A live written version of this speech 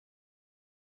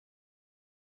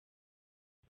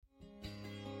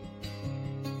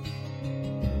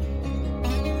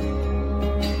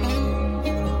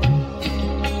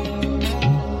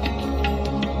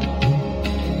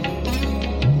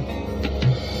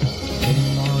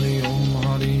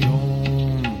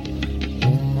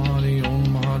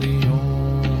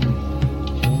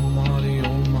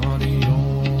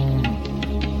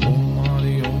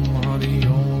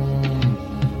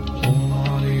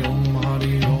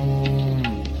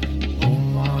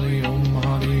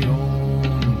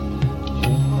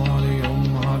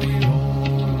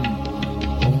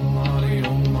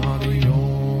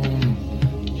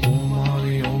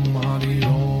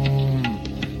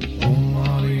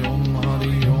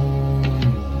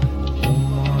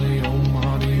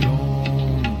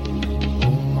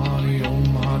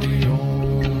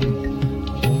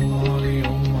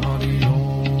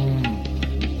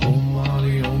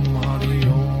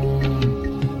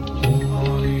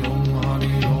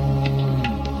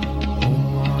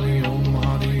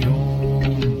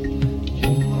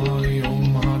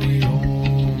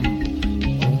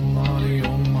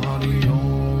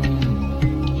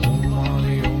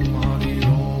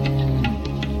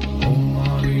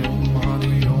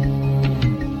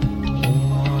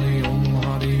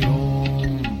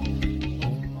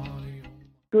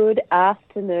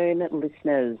afternoon,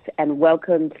 listeners, and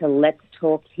welcome to Let's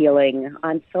Talk Healing.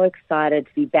 I'm so excited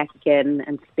to be back again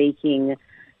and speaking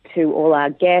to all our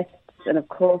guests and, of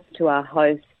course, to our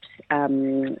host,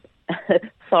 to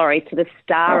the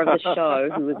star of the show,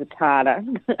 who is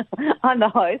Ataana. I'm the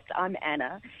host. I'm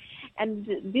Anna. And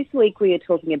this week we are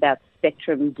talking about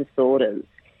spectrum disorders.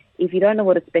 If you don't know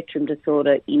what a spectrum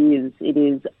disorder is, it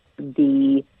is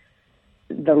the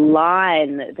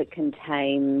line that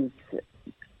contains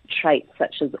traits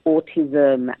such as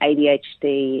autism,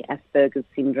 ADHD, Asperger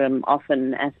syndrome.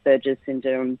 Often Asperger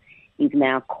syndrome is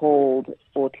now called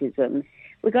autism.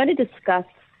 We're going to discuss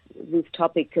this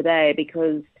topic today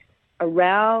because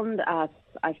around us,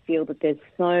 I feel that there's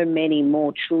so many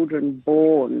more children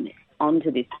born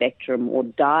onto this spectrum or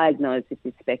diagnosed with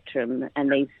this spectrum,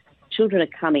 and these children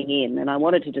are coming in. And I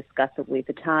wanted to discuss it with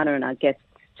Ataana and our guests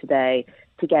today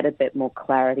to get a bit more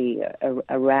clarity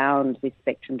around this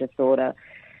spectrum disorder.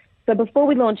 So before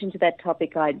we launch into that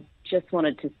topic, I just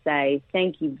wanted to say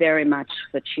thank you very much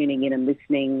for tuning in and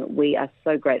listening. We are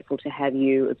so grateful to have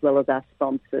you, as well as our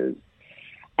sponsors.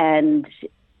 And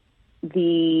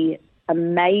the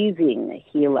amazing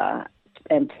healer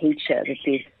and teacher that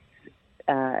this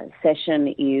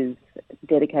session is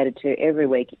dedicated to every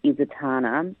week is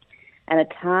Ataana. And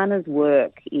Ataana's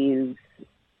work is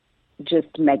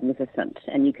just magnificent.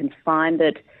 And you can find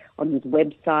it on his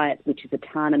website, which is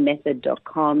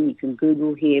AtaanaMethod.com. You can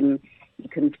Google him. You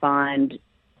can find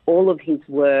all of his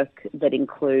work that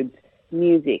includes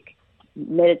music,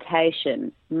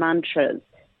 meditation, mantras,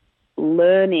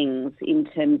 learnings in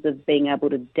terms of being able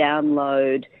to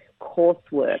download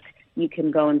coursework. You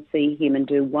can go and see him and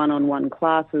do one-on-one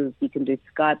classes. You can do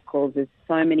Skype calls. There's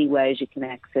so many ways you can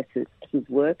access his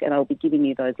work, and I'll be giving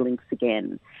you those links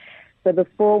again. So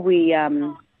before we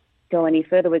go any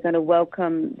further, we're going to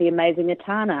welcome the amazing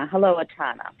Ataana. Hello,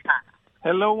 Ataana.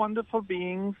 Hello, wonderful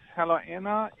beings. Hello,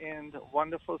 Anna, and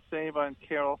wonderful Sabr and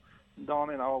Carole, Dawn,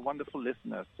 and our wonderful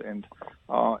listeners, and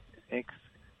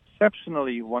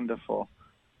exceptionally wonderful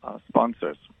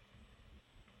sponsors.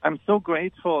 I'm so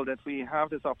grateful that we have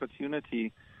this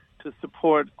opportunity to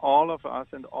support all of us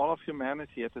and all of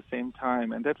humanity at the same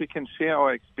time, and that we can share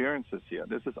our experiences here.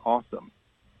 This is awesome.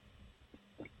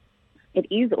 It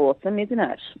is awesome, isn't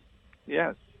it?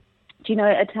 Yes. Do you know,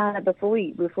 Ataana, before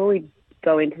we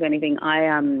go into anything, I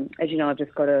as you know, I've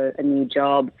just got a new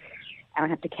job, and I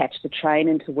have to catch the train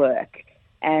into work.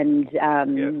 And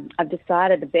yes. I've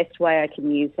decided the best way I can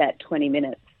use that 20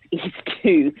 minutes is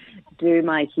to do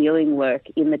my healing work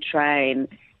in the train,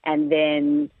 and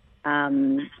then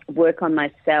work on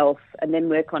myself, and then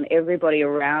work on everybody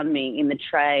around me in the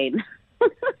train.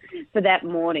 For that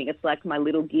morning. It's like my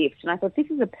little gift. And I thought, this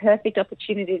is a perfect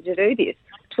opportunity to do this.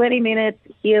 20 minutes,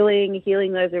 healing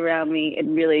those around me,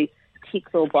 and really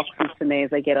ticks all boxes for me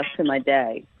as I get off to my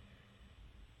day.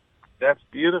 That's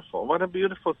beautiful. What a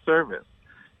beautiful service.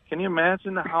 Can you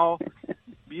imagine how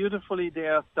beautifully they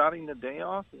are starting the day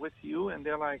off with you? And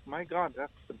they're like, my God,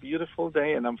 that's a beautiful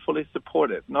day, and I'm fully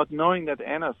supported, not knowing that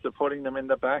Anna's supporting them in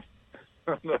the back,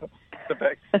 the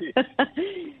back seat.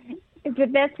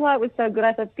 But that's why it was so good.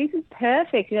 I thought, this is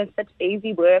perfect. You know, it's such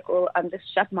easy work. Or I'm just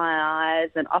shut my eyes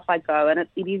and off I go. And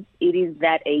it is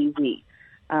that easy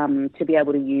to be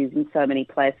able to use in so many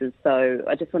places. So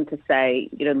I just want to say,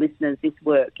 you know, listeners, this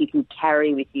work you can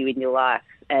carry with you in your life,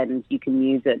 and you can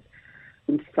use it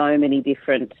in so many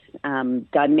different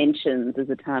dimensions, as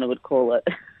Ataana would call it.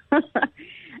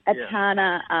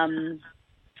 Ataana,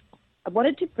 I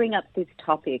wanted to bring up this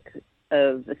topic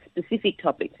of a specific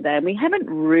topic today, and we haven't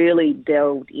really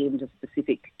delved into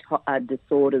specific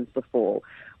disorders before.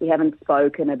 We haven't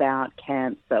spoken about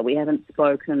cancer. We haven't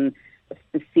spoken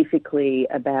specifically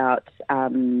about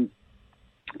any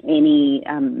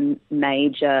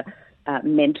major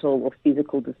mental or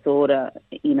physical disorder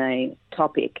in a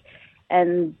topic.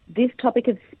 And this topic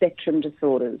of spectrum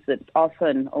disorders that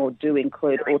often or do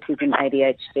include autism,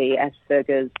 ADHD,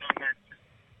 Asperger's,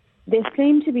 there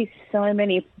seem to be so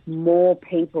many more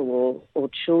people or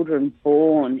children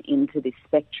born into this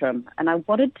spectrum. And I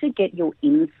wanted to get your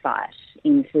insight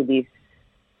into this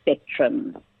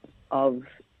spectrum of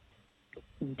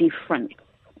difference,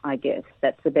 I guess.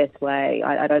 That's the best way.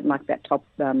 I don't like that top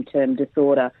term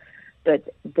disorder, but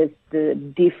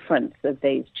the difference of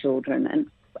these children. And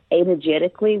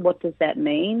energetically, what does that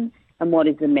mean? And what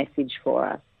is the message for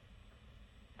us?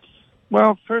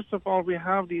 Well, first of all, we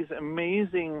have these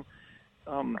amazing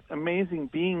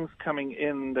beings coming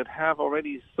in that have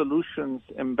already solutions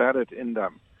embedded in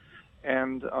them.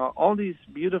 And all these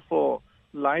beautiful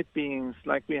light beings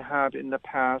like we had in the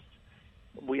past,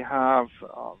 we have,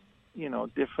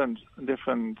 different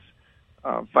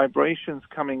vibrations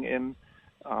coming in.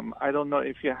 I don't know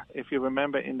if you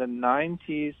remember in the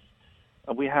 90s,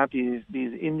 we had these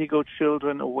indigo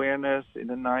children awareness in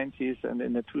the 90s and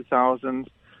in the 2000s.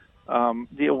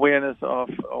 The awareness of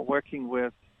working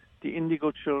with the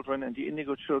indigo children and the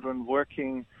indigo children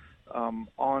working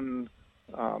on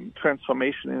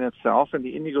transformation in itself, and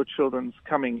the indigo children's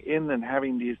coming in and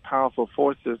having these powerful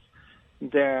forces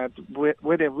that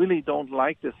where they really don't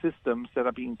like the systems that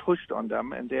are being pushed on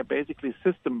them, and they're basically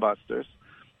system busters,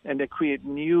 and they create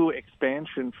new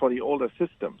expansion for the older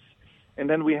systems. And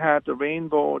then we had the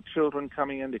rainbow children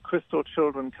coming in, the crystal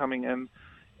children coming in,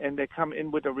 and they come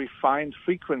in with a refined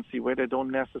frequency where they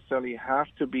don't necessarily have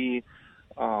to be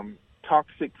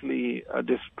toxically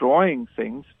destroying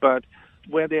things, but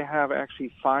where they have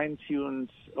actually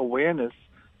fine-tuned awareness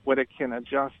where they can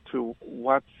adjust to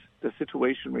what the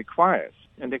situation requires,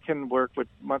 and they can work with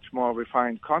much more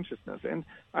refined consciousness. And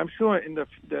I'm sure in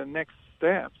the next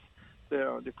steps,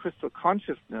 the crystal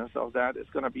consciousness of that is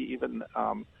going to be even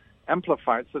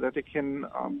amplified so that it can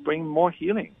bring more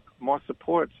healing, more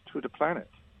support to the planet.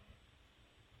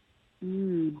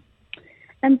 Mm.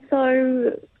 And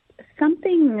so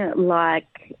something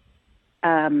like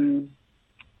an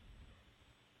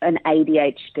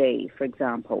ADHD, for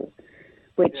example,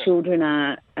 where children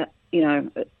are,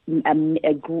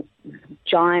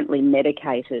 giantly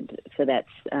medicated for that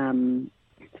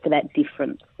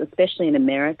difference, especially in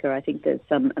America. I think there's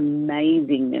some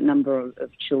amazing number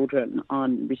of children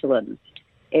on Ritalin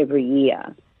every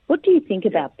year. What do you think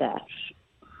about that?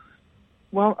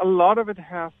 Well, a lot of it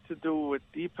has to do with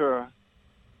deeper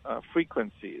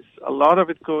frequencies. A lot of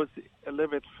it goes a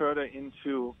little bit further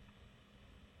into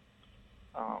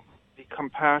the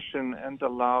compassion and the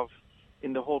love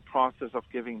in the whole process of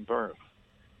giving birth.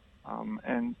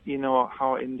 And you know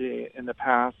how in the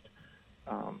past,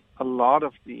 a lot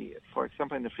of for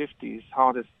example, in the 50s,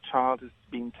 how this child is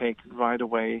being taken right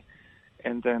away,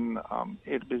 and then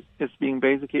it's being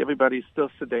basically everybody's still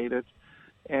sedated.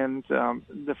 And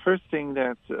the first thing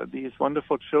that these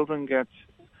wonderful children get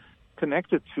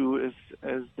connected to is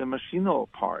the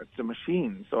machinal parts, the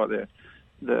machines, or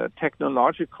the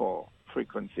technological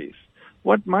frequencies.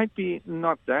 What might be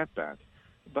not that bad,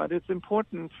 but it's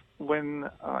important when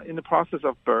in the process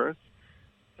of birth,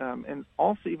 and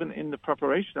also even in the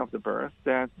preparation of the birth,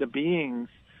 that the beings,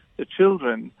 the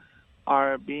children,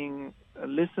 are being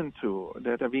listened to,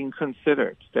 that are being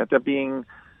considered, that they're being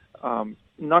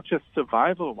not just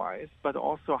survival-wise, but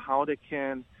also how they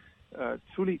can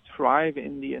truly thrive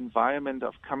in the environment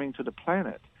of coming to the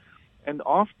planet. And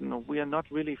often we are not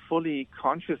really fully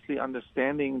consciously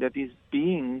understanding that these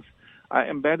beings are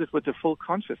embedded with the full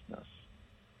consciousness.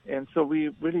 And so we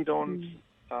really don't,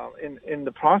 in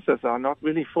the process, are not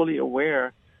really fully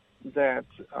aware that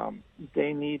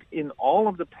they need, in all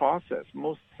of the process,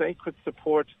 most sacred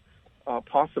support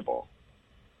possible.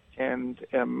 And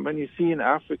when you see in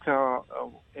Africa,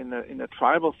 in the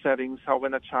tribal settings, how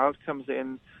when a child comes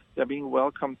in, they're being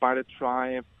welcomed by the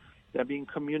tribe, they're being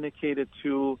communicated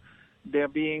to, they're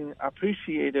being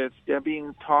appreciated, they're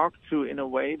being talked to in a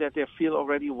way that they feel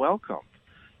already welcomed.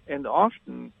 And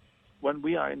often, when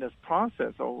we are in this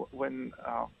process, or when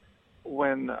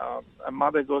a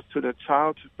mother goes to the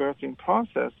childbirthing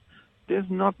process, there's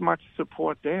not much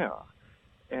support there.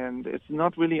 And it's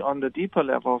not really on the deeper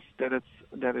levels that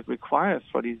it requires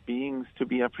for these beings to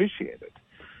be appreciated.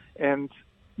 And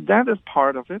that is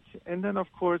part of it. And then,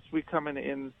 of course, we come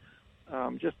in,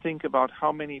 just think about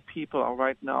how many people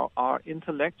right now are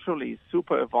intellectually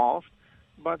super evolved,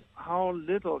 but how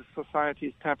little society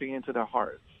is tapping into their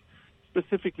hearts.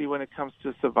 Specifically when it comes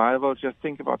to survival, just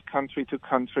think about country to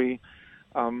country,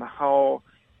 how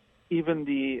even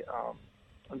the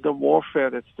warfare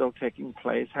that's still taking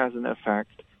place has an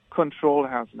effect, control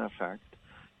has an effect.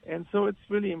 And so it's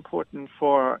really important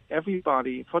for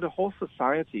everybody, for the whole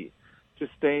society, to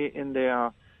stay in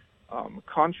their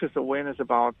conscious awareness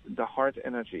about the heart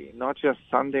energy, not just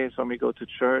Sundays when we go to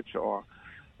church or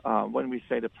when we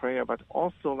say the prayer, but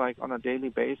also like on a daily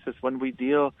basis when we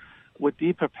deal with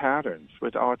deeper patterns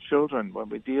with our children, when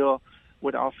we deal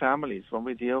with our families, when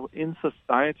we deal in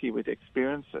society with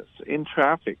experiences, in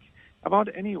traffic, about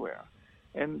anywhere.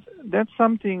 And that's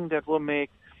something that will make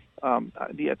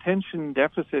the attention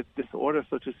deficit disorder,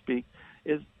 so to speak,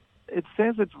 it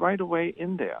says it right away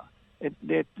in there.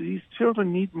 That these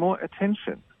children need more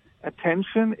attention.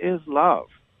 Attention is love.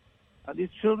 These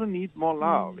children need more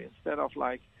love instead of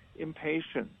like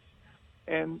impatience.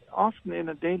 And often in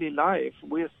a daily life,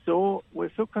 we're so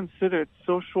considered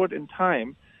so short in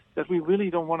time that we really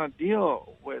don't want to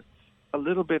deal with a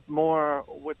little bit more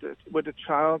with a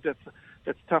child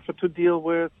that's tougher to deal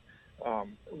with,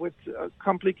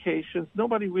 complications.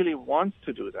 Nobody really wants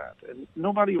to do that, and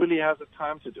nobody really has the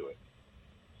time to do it.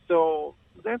 So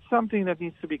that's something that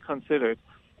needs to be considered.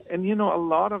 And, a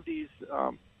lot of these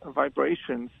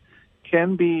vibrations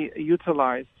can be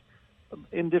utilized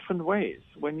in different ways.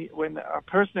 When a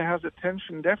person has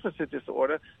attention deficit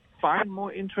disorder, find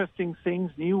more interesting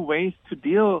things, new ways to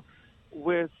deal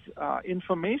with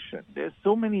information. There's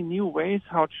so many new ways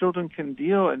how children can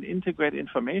deal and integrate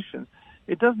information.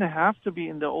 It doesn't have to be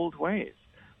in the old ways.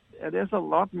 There's a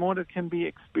lot more that can be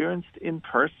experienced in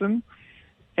person,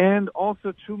 and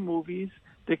also through movies.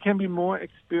 There can be more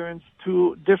experienced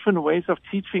through different ways of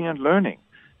teaching and learning.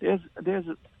 There's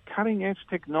cutting-edge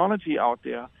technology out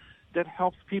there that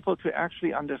helps people to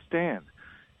actually understand.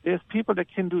 There's people that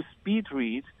can do speed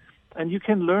read, and you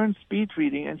can learn speed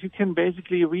reading, and you can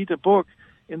basically read a book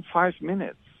in 5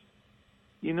 minutes.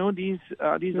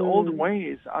 These old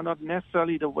ways are not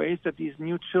necessarily the ways that these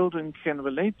new children can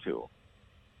relate to.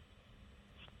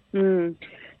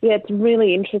 Yeah, it's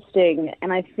really interesting,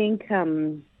 and I think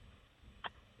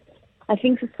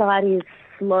society is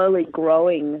slowly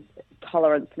growing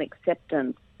tolerance and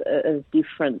acceptance of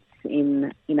difference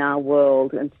in our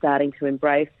world and starting to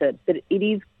embrace it. But it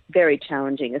is very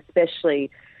challenging,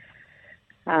 especially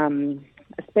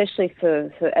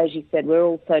for, as you said, we're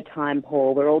all so time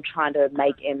poor. We're all trying to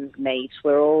make ends meet.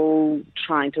 We're all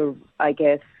trying to, I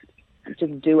guess,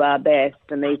 just do our best,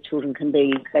 and these children can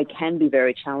be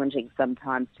very challenging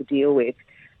sometimes to deal with.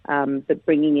 But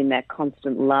bringing in that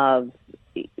constant love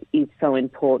is so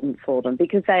important for them,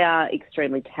 because they are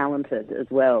extremely talented as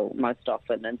well most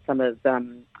often, and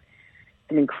some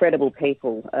incredible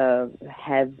people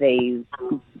have these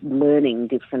learning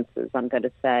differences, I'm going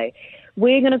to say.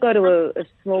 We're going to go to a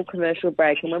small commercial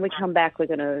break, and when we come back, we're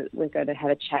going to have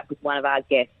a chat with one of our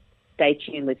guests. Stay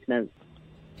tuned, listeners.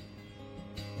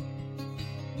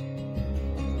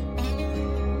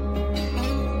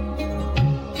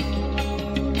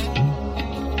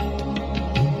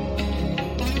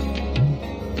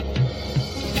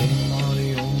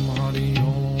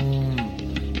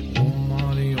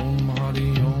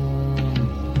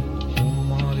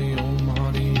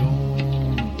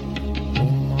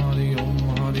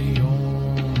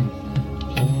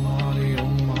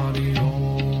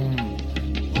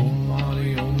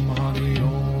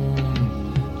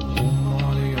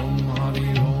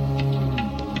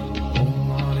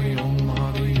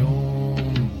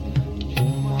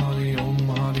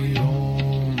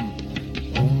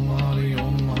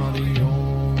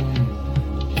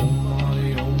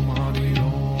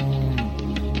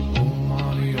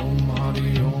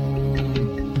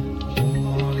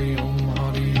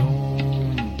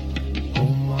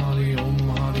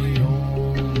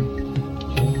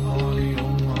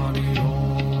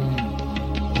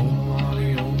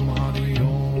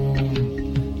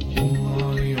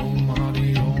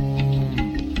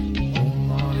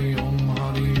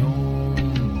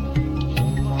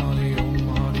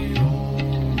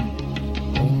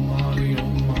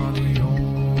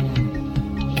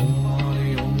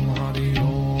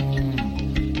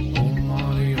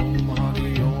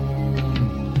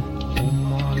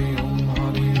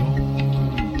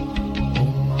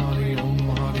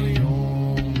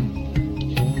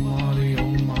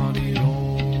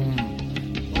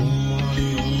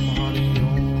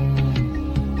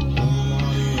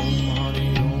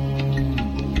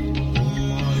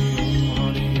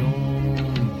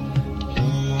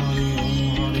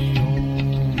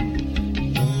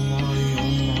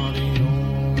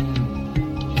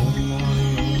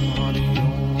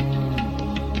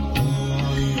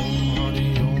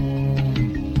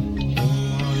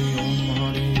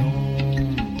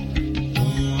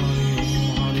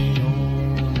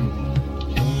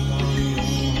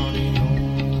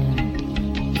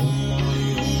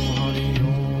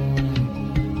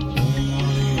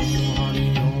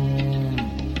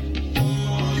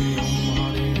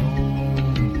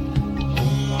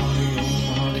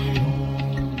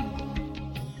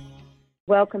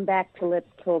 Welcome back to Let's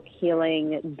Talk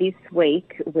Healing. This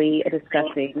week we are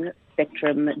discussing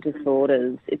spectrum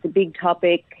disorders. It's a big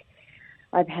topic.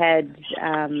 I've had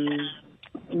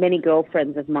many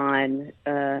girlfriends of mine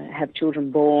have children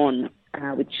born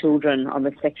with children on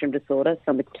the spectrum disorder,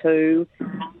 some with 2.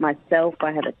 Myself,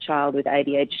 I have a child with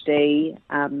ADHD.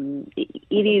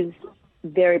 It is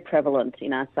very prevalent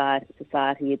in our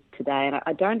society today, and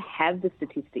I don't have the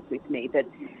statistic with me, but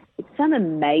it's some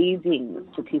amazing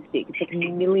statistic. It's like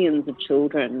millions of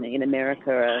children in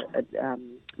America are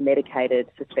medicated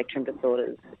for spectrum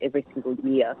disorders every single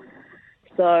year.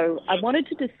 So I wanted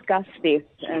to discuss this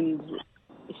and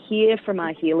hear from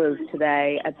our healers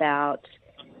today about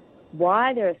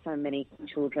why there are so many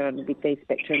children with these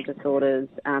spectrum disorders.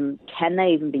 Can they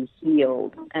even be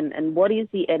healed? And what is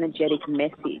the energetic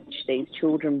message these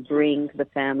children bring to the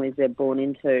families they're born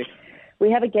into?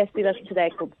 We have a guest with us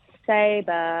today called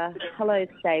Sabr. Hello,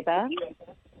 Sabr.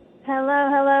 Hello,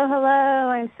 hello, hello.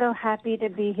 I'm so happy to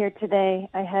be here today.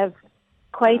 I have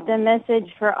quite the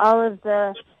message for all of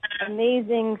the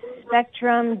amazing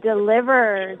spectrum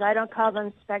deliverers. I don't call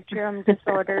them spectrum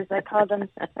disorders. I call them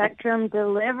spectrum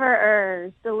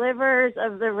deliverers, deliverers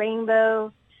of the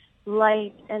rainbow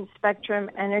light and spectrum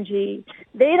energy.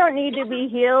 They don't need to be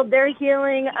healed. They're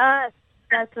healing us.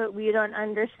 That's what we don't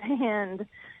understand.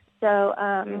 So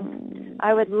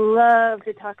I would love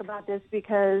to talk about this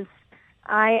because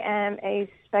I am a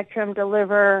spectrum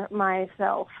deliverer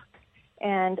myself.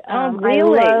 And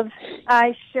really?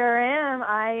 I sure am.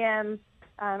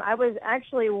 I was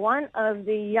actually one of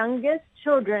the youngest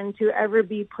children to ever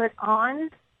be put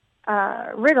on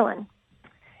Ritalin.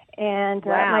 And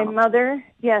wow. my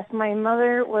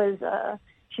mother was,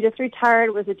 she just retired,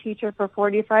 was a teacher for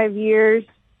 45 years,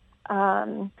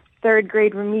 third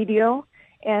grade remedial.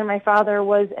 And my father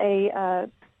was a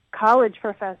college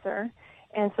professor.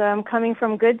 And so I'm coming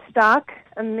from good stock,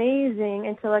 amazing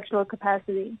intellectual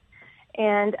capacity.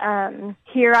 And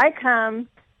here I come,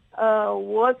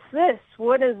 what's this?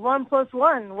 What is 1 +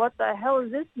 1? What the hell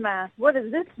is this math? What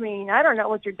does this mean? I don't know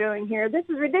what you're doing here. This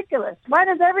is ridiculous. Why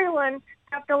does everyone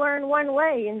have to learn one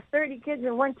way and 30 kids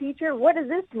and one teacher? What does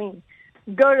this mean?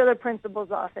 Go to the principal's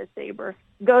office, Sabr.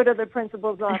 Go to the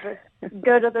principal's office.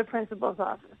 Go to the principal's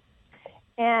office.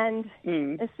 And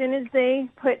as soon as they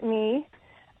put me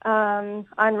on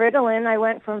Ritalin, I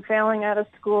went from failing out of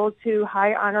school to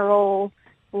high honor roll,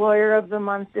 lawyer of the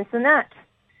month, this and that.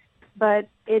 But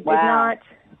it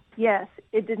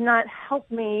did not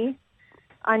help me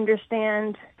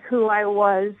understand who I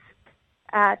was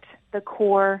at the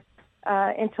core.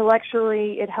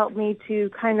 Intellectually, it helped me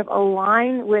to kind of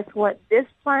align with what this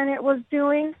planet was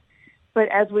doing. But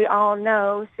as we all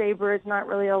know, Sabr is not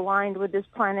really aligned with this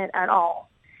planet at all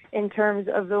in terms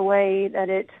of the way that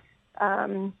it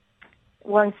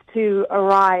wants to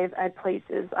arrive at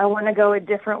places. I want to go a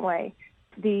different way.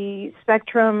 The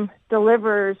spectrum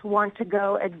deliverers want to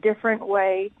go a different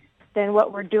way than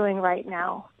what we're doing right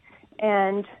now.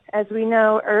 And as we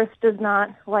know, Earth does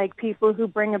not like people who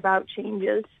bring about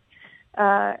changes.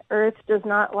 Earth does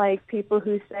not like people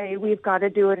who say we've got to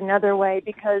do it another way,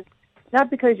 because not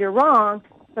because you're wrong,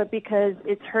 but because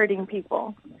it's hurting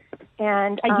people.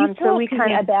 And are you so we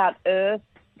talking about Earth?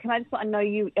 Can I just? I know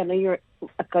you're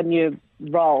on your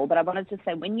role, but I wanted to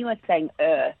say, when you are saying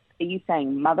Earth, are you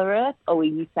saying Mother Earth, or are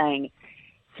you saying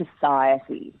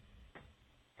society?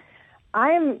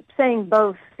 I am saying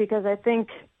both, because I think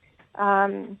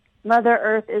Mother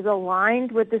Earth is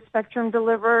aligned with the spectrum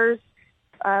deliverers.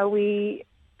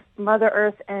 Mother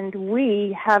Earth and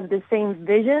we have the same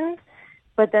vision,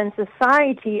 but then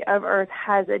society of Earth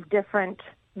has a different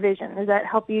vision. Does that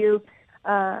help you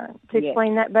to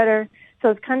explain that better? So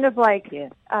it's kind of like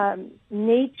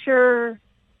nature,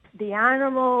 the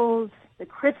animals, the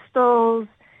crystals,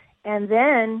 and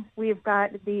then we've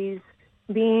got these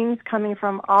beings coming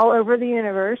from all over the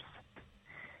universe,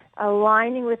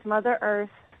 aligning with Mother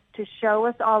Earth to show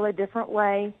us all a different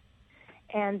way,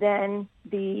 and then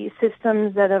the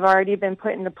systems that have already been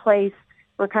put into place,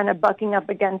 we're kind of bucking up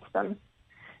against them.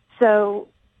 So,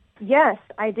 yes,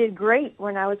 I did great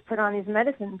when I was put on these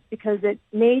medicines, because it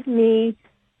made me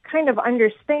kind of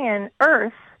understand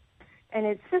Earth and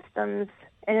its systems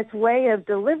and its way of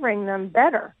delivering them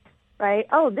better, right?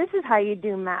 Oh, this is how you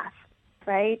do math,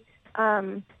 right?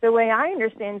 The way I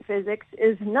understand physics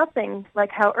is nothing like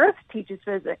how Earth teaches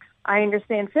physics. I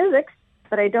understand physics,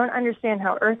 but I don't understand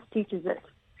how Earth teaches it.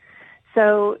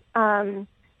 So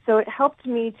it helped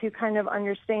me to kind of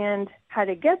understand how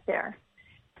to get there.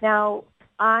 Now,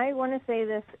 I want to say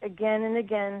this again and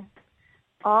again.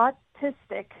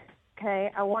 Autistic,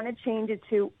 okay? I want to change it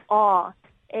to awe,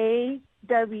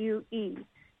 A-W-E,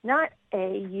 not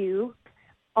A-U,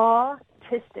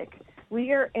 autistic.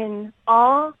 We are in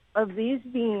awe of these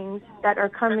beings that are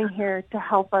coming here to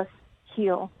help us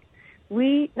heal.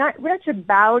 We not should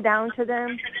bow down to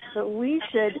them, but we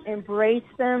should embrace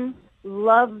them,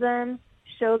 love them,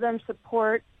 show them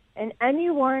support. And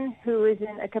anyone who is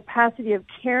in a capacity of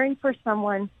caring for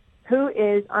someone who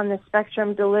is on the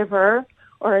spectrum deliverer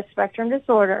or a spectrum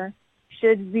disorder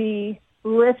should be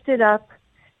lifted up,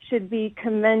 should be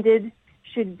commended,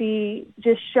 should be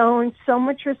just shown so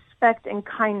much respect and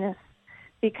kindness.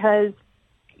 Because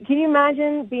can you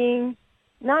imagine being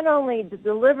not only the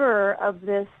deliverer of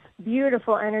this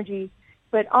beautiful energy,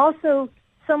 but also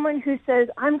someone who says,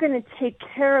 I'm going to take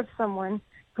care of someone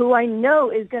who I know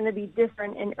is going to be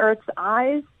different in Earth's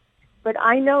eyes, but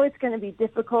I know it's going to be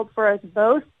difficult for us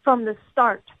both from the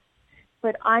start,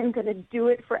 but I'm going to do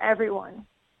it for everyone.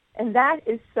 And that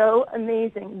is so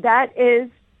amazing. That is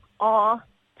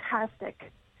Awetastic.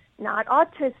 Not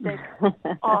autistic,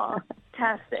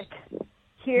 Awetastic.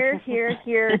 Here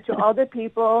to all the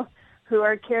people who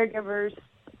are caregivers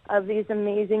of these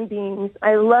amazing beings.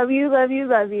 I love you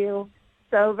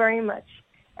so very much.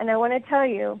 And I want to tell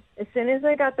you, as soon as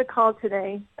I got the call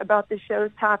today about the show's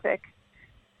topic,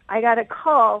 I got a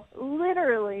call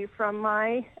literally from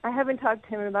I haven't talked to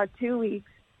him in about 2 weeks,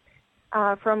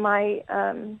 from my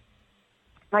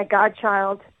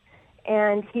godchild.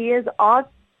 And he is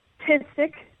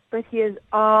autistic, but he is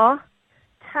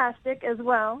Awetastic as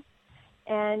well.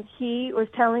 And he was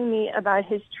telling me about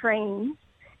his trains.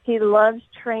 He loves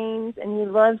trains, and he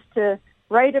loves to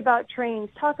write about trains,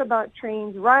 talk about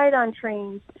trains, ride on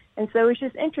trains. And so it's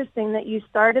just interesting that you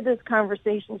started this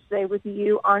conversation today with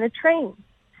you on a train.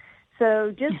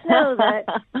 So just know that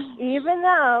even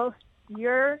though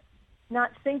you're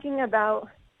not thinking about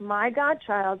my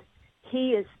godchild,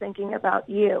 he is thinking about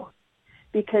you,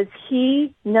 because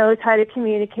he knows how to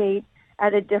communicate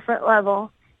at a different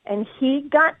level. And he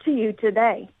got to you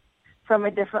today from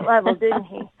a different level, didn't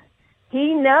he?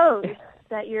 He knows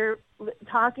that you're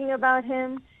talking about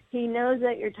him. He knows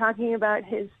that you're talking about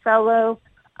his fellow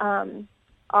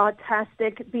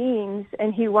autistic beings,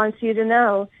 and he wants you to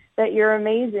know that you're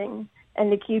amazing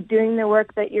and to keep doing the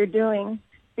work that you're doing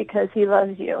because he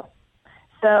loves you.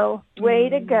 So way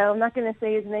to go. I'm not going to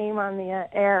say his name on the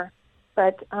air,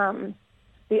 but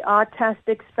the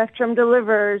autistic spectrum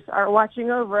deliverers are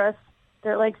watching over us.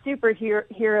 They're like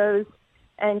superheroes,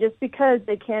 and just because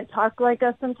they can't talk like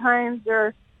us sometimes,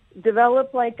 or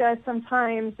develop like us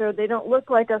sometimes, or they don't look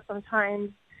like us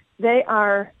sometimes, they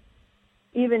are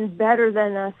even better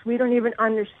than us. We don't even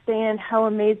understand how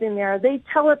amazing they are. They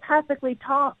telepathically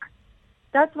talk.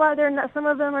 That's why some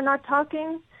of them are not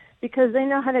talking, because they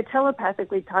know how to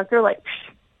telepathically talk. They're like,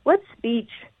 what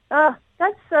speech? Oh,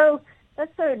 that's so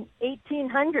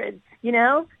 1800s,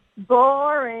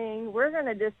 boring. We're going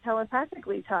to just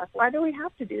telepathically talk. Why do we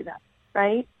have to do that,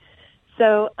 right?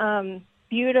 So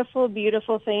beautiful,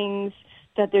 beautiful things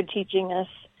that they're teaching us.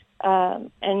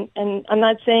 And I'm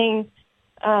not saying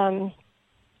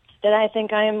that I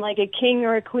think I am like a king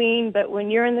or a queen, but when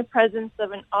you're in the presence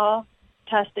of an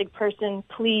autistic person,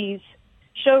 please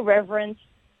show reverence.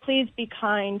 Please be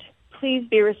kind. Please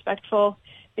be respectful,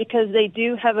 because they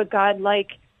do have a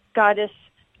godlike, goddess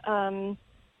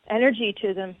energy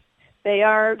to them. They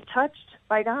are touched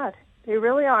by God. They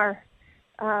really are.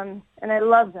 And I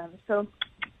love them. So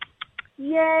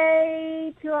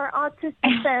yay to our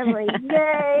autistic family.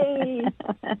 Yay.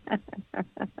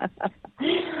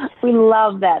 We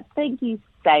love that. Thank you,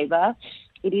 Sabr.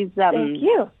 It is. Thank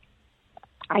you.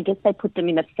 I guess they put them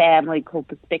in a family called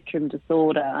the spectrum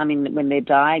disorder. I mean,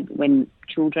 when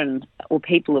children or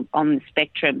people are on the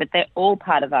spectrum, but they're all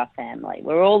part of our family.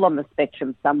 We're all on the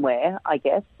spectrum somewhere, I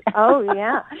guess. Oh,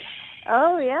 yeah.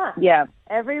 Oh, yeah. Yeah.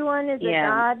 Everyone is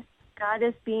a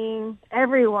goddess being,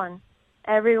 everyone.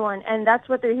 And that's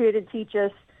what they're here to teach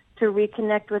us, to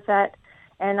reconnect with that.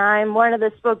 And I'm one of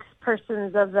the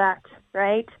spokespersons of that,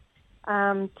 right?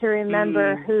 To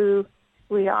remember who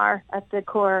we are at the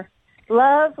core.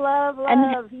 Love,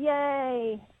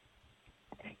 yay.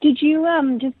 Did you,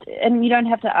 and you don't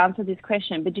have to answer this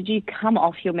question, but did you come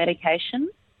off your medication?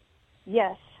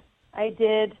 Yes, I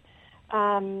did.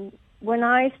 When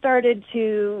I started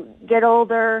to get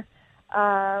older,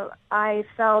 I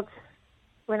felt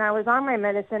when I was on my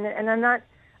medicine, and I'm not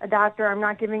a doctor, I'm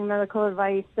not giving medical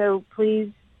advice, so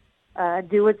please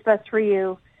do what's best for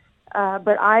you.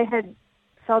 But I had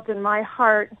felt in my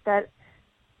heart that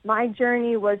my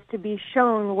journey was to be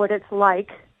shown what it's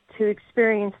like to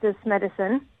experience this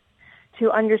medicine, to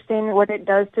understand what it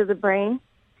does to the brain,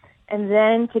 and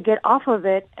then to get off of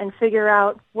it and figure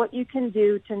out what you can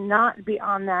do to not be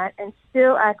on that and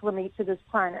still acclimate to this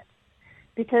planet.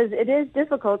 Because it is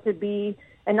difficult to be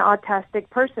an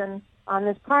autistic person on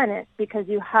this planet, because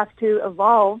you have to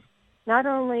evolve not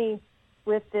only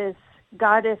with this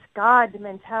goddess God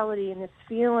mentality and this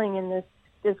feeling and this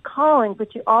calling,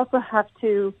 but you also have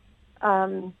to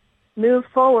move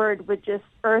forward with just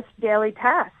Earth's daily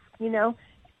tasks.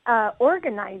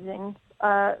 Organizing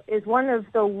is one of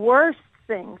the worst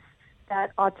things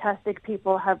that autistic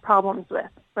people have problems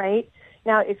with, right?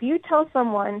 Now, if you tell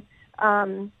someone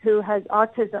who has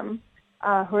autism,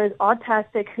 who is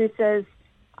autistic, who says,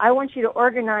 I want you to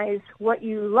organize what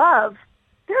you love,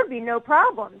 there would be no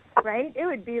problems, right? It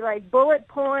would be like bullet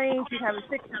points. You'd have a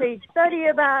 6-page study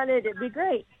about it. It'd be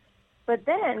great. But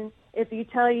then if they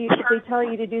tell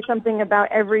you to do something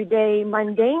about everyday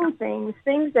mundane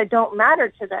things that don't matter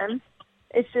to them,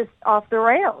 it's just off the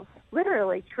rails,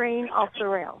 literally train off the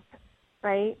rails,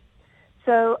 right?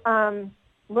 So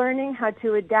learning how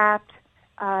to adapt,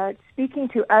 speaking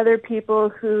to other people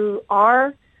who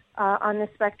are on the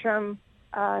spectrum,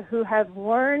 who have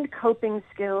learned coping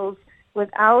skills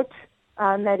without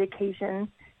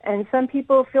medication. And some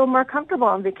people feel more comfortable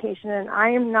on vacation, and I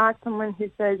am not someone who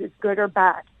says it's good or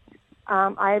bad.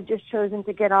 I have just chosen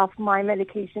to get off my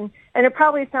medication. And it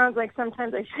probably sounds like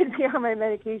sometimes I should be on my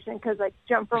medication because I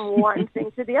jump from one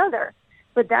thing to the other.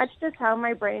 But that's just how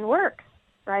my brain works,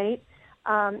 right?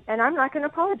 And I'm not going to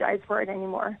apologize for it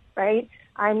anymore, right?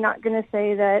 I'm not going to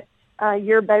say that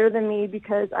you're better than me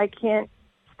because I can't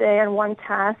stay on one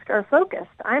task or focused.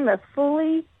 I'm a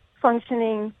fully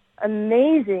functioning,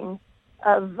 amazing,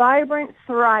 vibrant,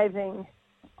 thriving,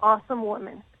 awesome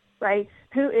woman, right,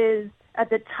 who is at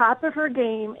the top of her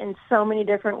game in so many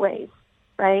different ways,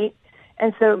 right?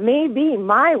 And so maybe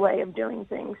my way of doing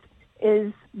things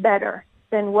is better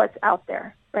than what's out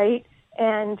there, right?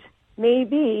 And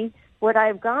maybe what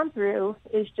I've gone through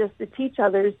is just to teach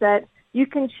others that you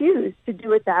can choose to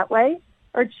do it that way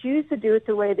or choose to do it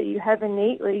the way that you have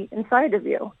innately inside of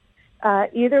you.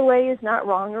 Either way is not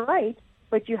wrong or right,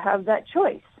 but you have that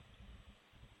choice.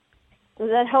 Does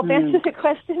that help answer the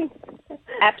question?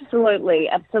 Absolutely,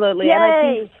 absolutely. Yay. And I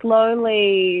think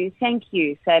slowly, thank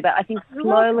you, Sabr, I think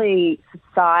slowly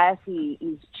society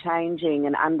is changing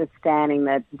and understanding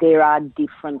that there are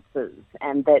differences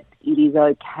and that it is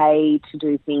okay to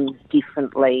do things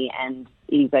differently and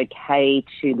it is okay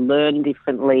to learn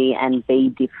differently and be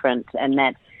different, and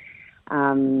that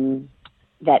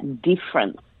that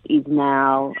difference is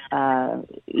now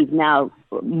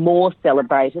more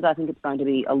celebrated. I think it's going to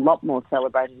be a lot more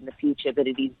celebrated in the future, but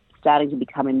it is starting to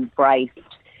become embraced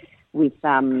with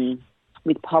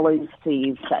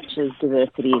policies such as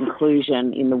diversity,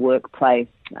 inclusion in the workplace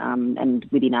and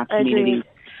within our communities.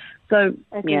 So,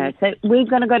 so we're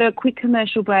going to go to a quick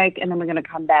commercial break and then we're going to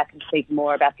come back and speak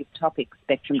more about this topic,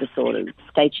 spectrum disorders.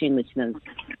 Stay tuned, listeners.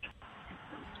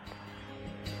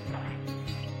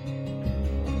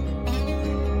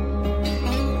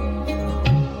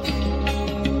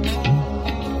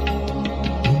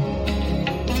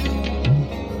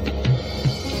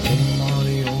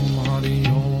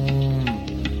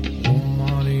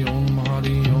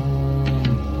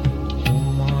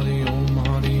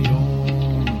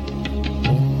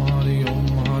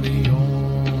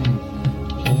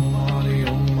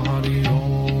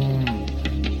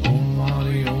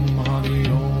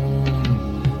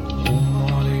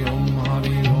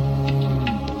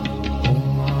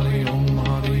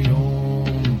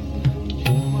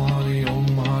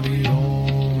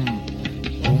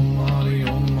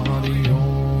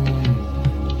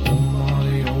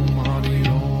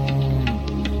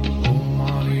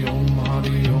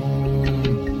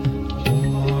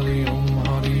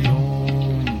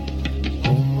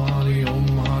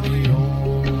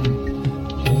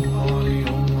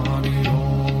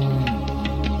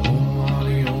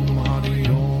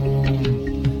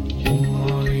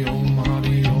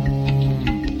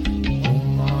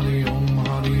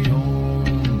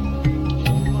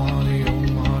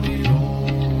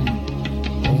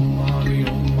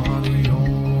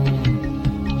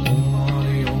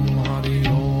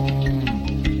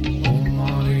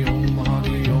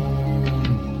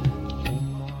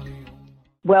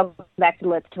 Welcome back to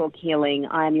Let's Talk Healing.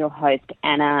 I am your host,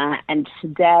 Anna, and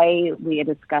today we are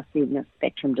discussing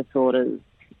spectrum disorders.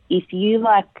 If you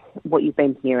like what you've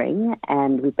been hearing,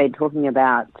 and we've been talking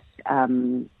about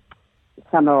some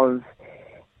of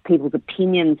people's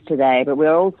opinions today, but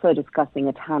we're also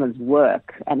discussing Ataana's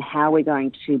work and how we're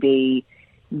going to be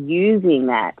using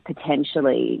that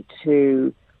potentially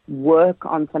to work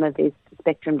on some of these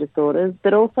spectrum disorders,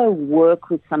 but also work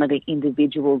with some of the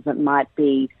individuals that might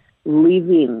be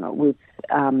living with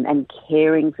and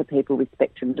caring for people with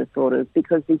spectrum disorders,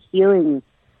 because the healing,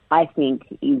 I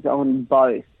think, is on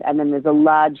both. And then there's a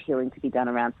large healing to be done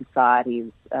around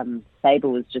society. Sabr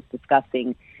was just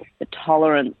discussing the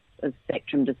tolerance of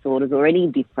spectrum disorders, or any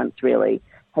difference really,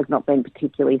 has not been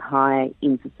particularly high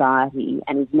in society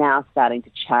and is now starting to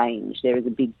change. There is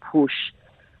a big push.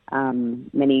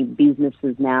 Many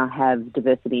businesses now have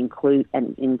diversity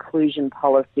and inclusion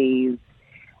policies,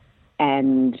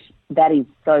 and that is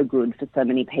so good for so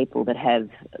many people that have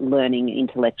learning,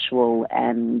 intellectual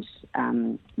and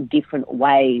different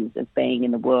ways of being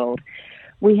in the world.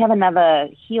 We have another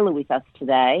healer with us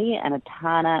today, an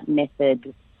Ataana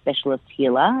Method specialist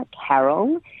healer,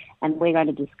 Carole, and we're going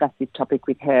to discuss this topic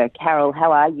with her. Carole,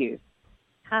 how are you?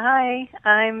 Hi,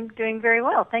 I'm doing very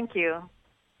well, thank you.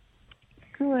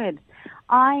 Good.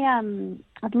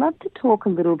 I'd love to talk a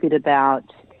little bit about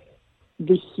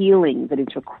the healing that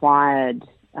is required.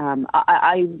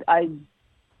 I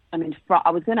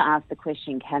was going to ask the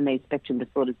question, can these spectrum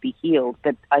disorders be healed?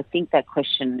 But I think that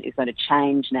question is going to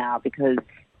change now, because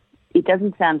it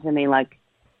doesn't sound to me like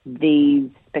these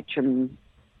spectrum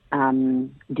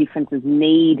differences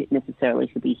need necessarily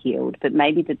to be healed, but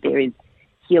maybe that there is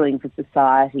healing for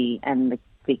society and the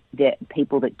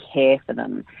people that care for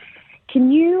them.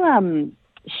 Can you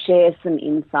share some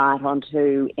insight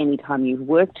onto any time you've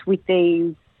worked with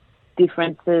these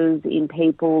differences in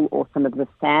people or some of the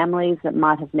families that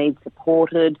might have needs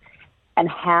supported, and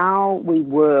how we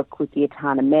work with the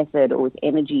Ataana method or with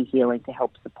energy healing to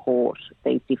help support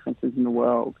these differences in the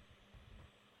world?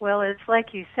 Well, it's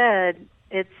like you said,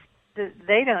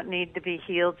 they don't need to be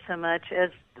healed so much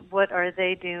as what are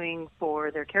they doing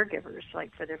for their caregivers,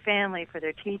 like for their family, for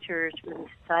their teachers, for the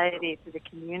society, for the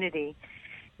community.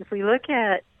 If we look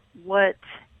at what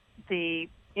the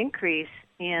increase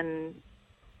in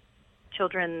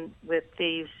children with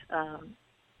these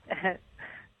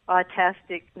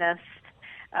autisticness,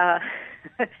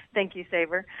 thank you,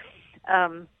 Sabr,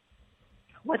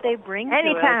 what they bring to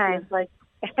us is like,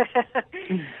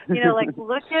 like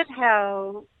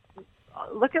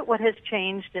look at what has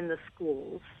changed in the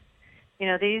schools.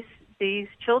 These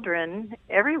children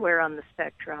everywhere on the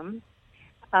spectrum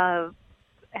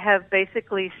have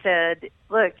basically said,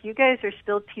 look, you guys are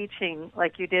still teaching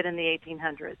like you did in the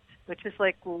 1800s, which is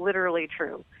like literally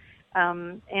true.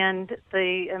 And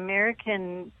the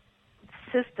American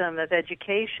system of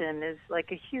education is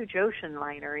like a huge ocean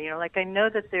liner. I know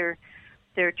that they're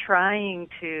trying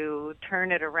to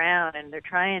turn it around and they're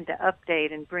trying to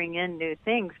update and bring in new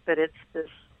things, but it's this,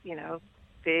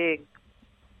 big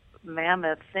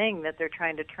mammoth thing that they're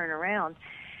trying to turn around.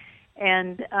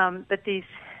 And but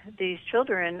these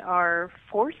children are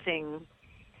forcing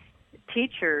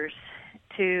teachers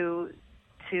to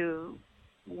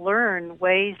learn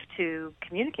ways to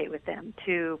communicate with them,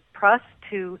 to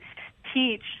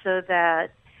teach so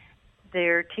that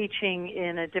they're teaching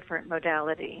in a different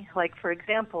modality. Like, for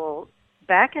example,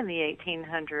 back in the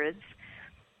 1800s,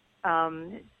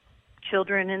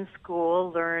 children in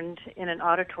school learned in an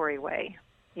auditory way.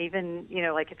 Even,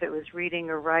 like if it was reading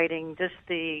or writing, just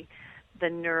the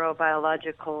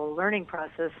neurobiological learning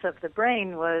process of the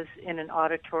brain was in an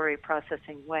auditory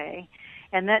processing way.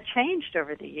 And that changed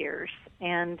over the years.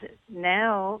 And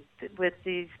now, with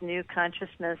these new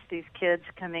consciousness, these kids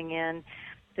coming in,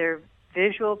 they're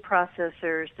visual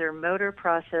processors, they're motor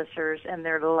processors, and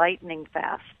they're lightning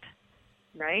fast,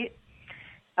 right?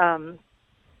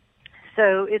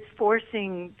 So it's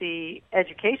forcing the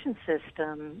education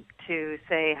system to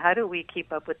say, how do we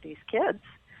keep up with these kids?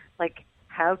 Like,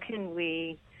 how can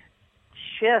we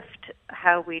shift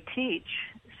how we teach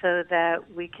so that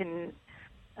we can,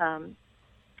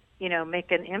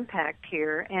 make an impact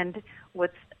here? And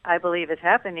what's I believe is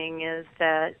happening is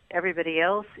that everybody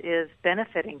else is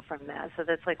benefiting from that. So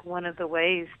that's like one of the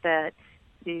ways that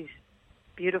these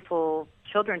beautiful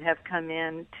children have come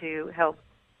in to help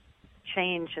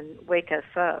change and wake us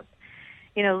up.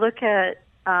 Look at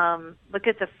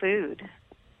the food.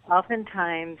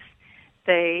 Oftentimes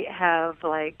they have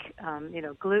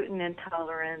gluten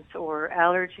intolerance or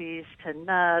allergies to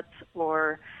nuts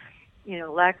or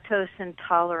lactose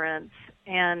intolerance,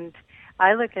 and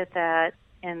I look at that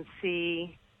and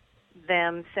see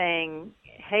them saying,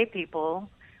 hey, people,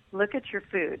 look at your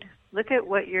food. Look at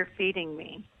what you're feeding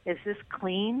me. Is this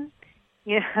clean?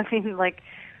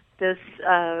 This,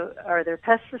 are there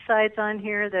pesticides on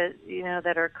here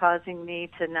that are causing me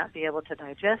to not be able to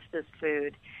digest this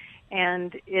food?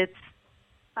 And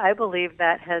I believe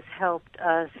that has helped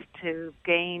us to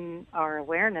gain our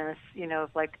awareness,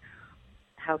 of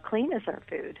how clean is our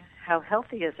food? How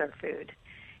healthy is our food?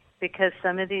 Because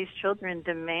some of these children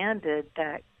demanded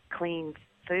that clean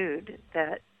food,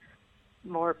 that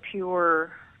more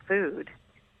pure food.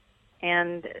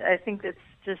 And I think it's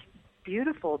just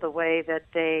beautiful the way that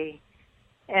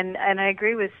and I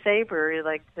agree with Sabr,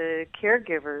 like the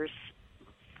caregivers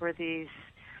for these,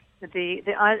 the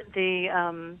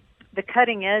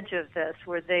cutting edge of this,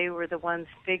 where they were the ones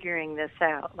figuring this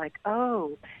out, like,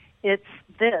 oh, it's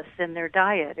this in their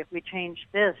diet. If we change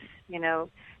this,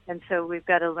 and so we've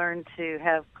got to learn to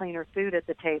have cleaner food at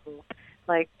the table.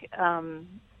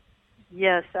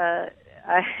 Yes,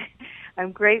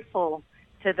 I'm grateful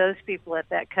to those people at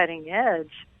that cutting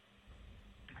edge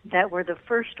that were the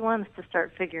first ones to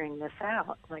start figuring this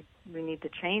out. Like, we need to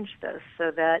change this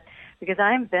because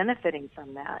I'm benefiting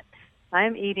from that.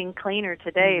 I'm eating cleaner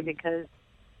today because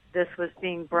this was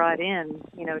being brought in,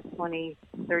 20,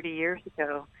 30 years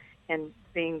ago and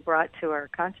being brought to our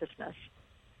consciousness.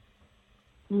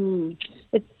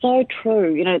 It's so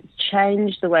true. It's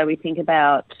changed the way we think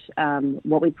about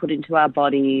what we put into our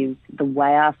bodies, the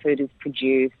way our food is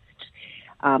produced.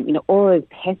 All those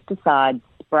pesticides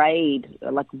sprayed,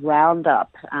 like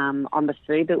Roundup, on the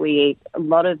food that we eat. A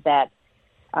lot of that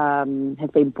has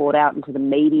been brought out into the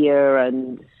media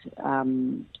and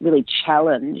really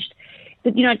challenged.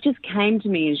 But, it just came to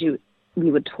me as you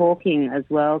were talking as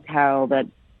well, Carole, that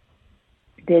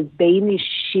there's been this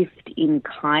shift in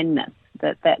kindness.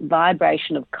 That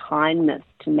vibration of kindness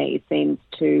to me seems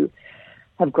to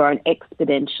have grown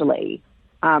exponentially.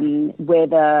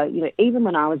 Whether, even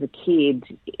when I was a kid,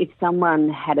 if someone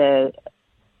had a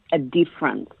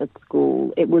difference at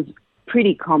school, it was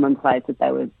pretty commonplace that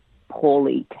they were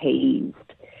poorly teased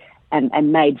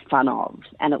and made fun of.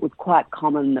 And it was quite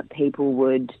common that people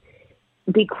would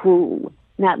be cruel.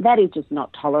 Now, that is just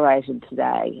not tolerated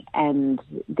today, and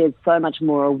there's so much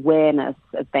more awareness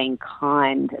of being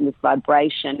kind and this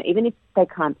vibration, even if they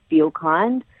can't feel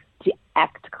kind, to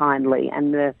act kindly.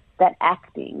 And that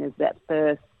acting is that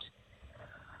first,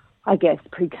 I guess,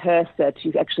 precursor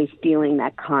to actually feeling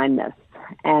that kindness.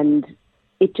 And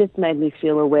it just made me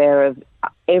feel aware of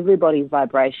everybody's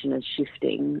vibration is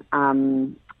shifting,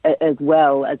 as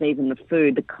well as even the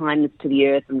food, the kindness to the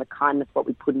earth and the kindness what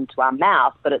we put into our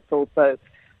mouth, but it's also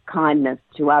kindness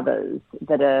to others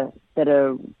that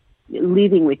are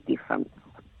living with difference.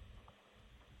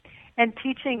 And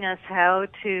teaching us how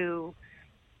to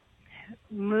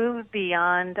move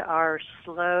beyond our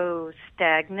slow,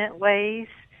 stagnant ways,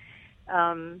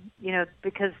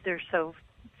 because they're so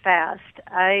fast.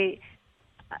 I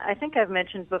think I've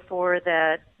mentioned before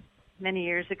that many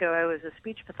years ago I was a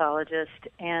speech pathologist,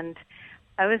 and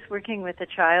I was working with a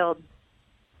child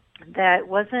that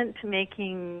wasn't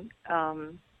making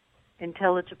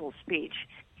intelligible speech.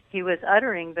 He was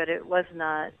uttering, but it was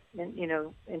not,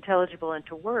 intelligible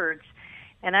into words.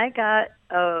 And I got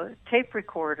a tape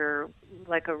recorder,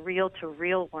 like a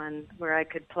reel-to-reel one, where I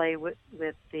could play with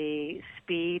the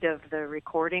speed of the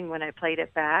recording when I played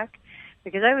it back,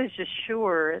 because I was just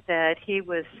sure that he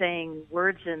was saying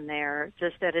words in there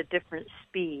just at a different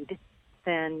speed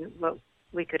than what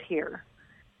we could hear.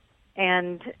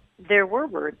 And there were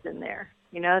words in there.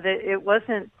 That it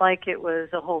wasn't like it was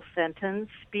a whole sentence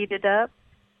speeded up,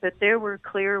 but there were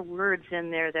clear words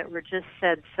in there that were just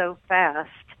said so fast.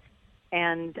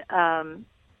 And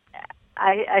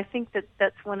I think that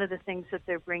that's one of the things that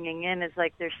they're bringing in is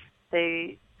like it's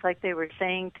like they were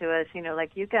saying to us,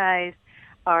 like you guys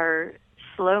are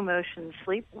slow motion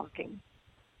sleepwalking,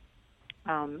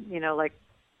 like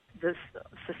this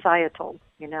societal,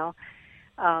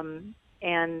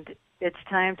 and it's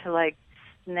time to like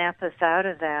snap us out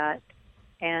of that.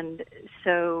 And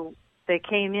so they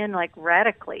came in like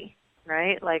radically,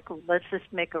 right? Like, let's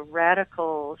just make a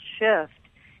radical shift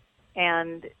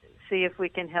and see if we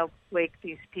can help wake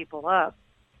these people up,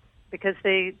 because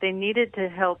they needed to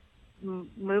help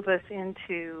move us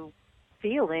into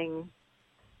feeling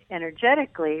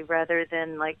energetically rather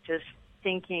than like just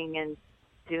thinking and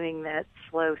doing that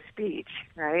slow speech,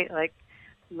 right? Like,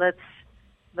 let's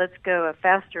go a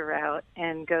faster route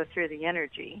and go through the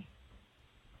energy.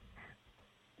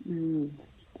 Yeah,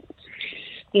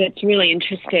 it's really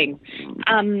interesting.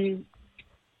 Can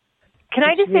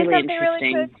I just say something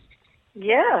really quick?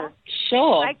 Yeah.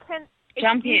 Sure.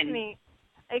 Jump excuse in. Me.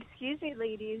 Excuse me,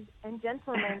 ladies and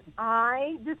gentlemen.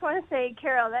 I just want to say,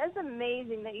 Carole, that is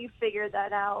amazing that you figured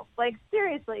that out. Like,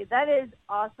 seriously, that is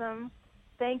awesome.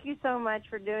 Thank you so much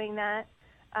for doing that.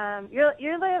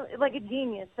 You're like a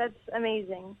genius. That's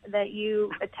amazing that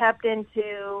you tapped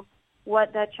into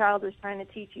what that child was trying to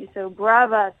teach you. So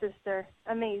brava, sister.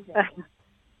 Amazing.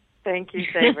 Thank you,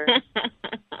 Sabr.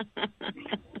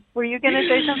 Were you going to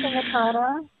say something,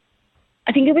 Ataana?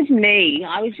 I think it was me.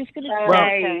 I was just going to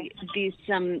say this.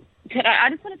 I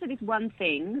just want to say this one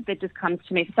thing that just comes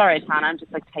to me. Sorry, Ataana, I'm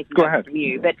just like taking it from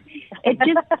you, but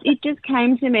it just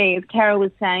came to me as Carole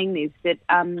was saying this, that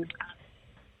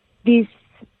this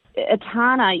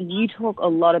Ataana, you talk a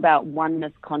lot about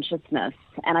oneness consciousness,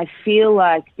 and I feel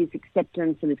like this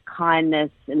acceptance and this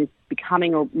kindness and this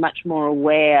becoming much more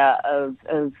aware of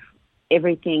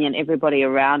everything and everybody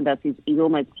around us is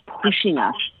almost pushing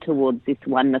us towards this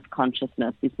oneness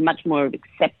consciousness, this much more of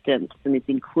acceptance and this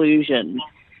inclusion.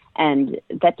 And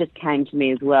that just came to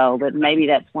me as well, that maybe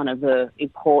that's one of the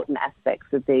important aspects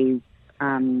of these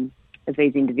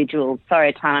individuals.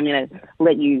 Sorry, Ataana, I'm going to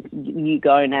let you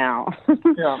go now.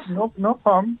 Yeah, no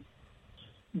problem.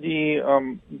 The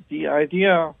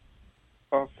idea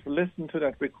listening to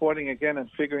that recording again and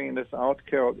figuring this out,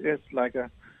 Carole, is like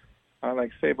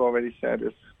Sabr already said,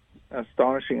 is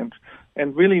astonishing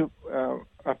and really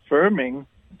affirming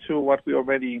to what we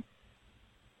already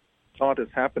thought is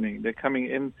happening. They're coming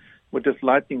in with this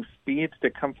lightning speed. They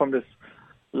come from this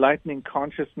lightning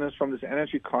consciousness, from this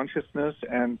energy consciousness,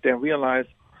 and they realize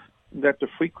that the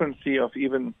frequency of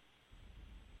even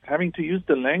having to use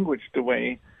the language the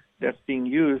way that's being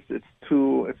used, it's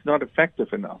not effective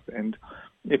enough. And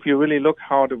if you really look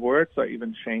how the words are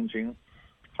even changing,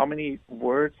 how many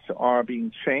words are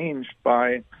being changed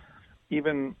by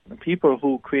even people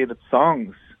who created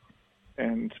songs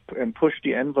and pushed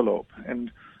the envelope.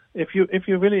 And if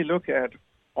you really look at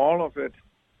all of it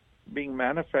being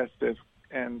manifested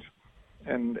and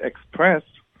expressed,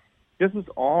 this is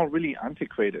all really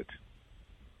antiquated.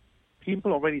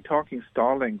 People already talking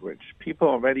star language. People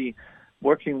already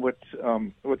working with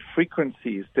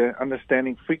frequencies. They're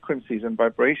understanding frequencies and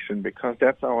vibration because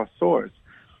that's our source.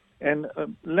 And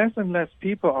less and less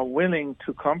people are willing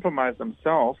to compromise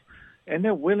themselves, and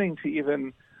they're willing to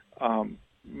even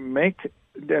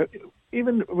they're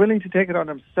even willing to take it on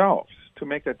themselves to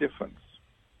make a difference.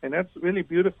 And that's really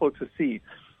beautiful to see.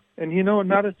 And you know,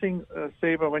 another thing,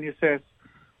 Sabr, when you say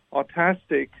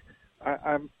autistic,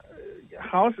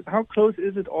 how close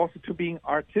is it also to being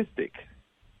artistic?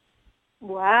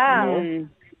 Wow. You know?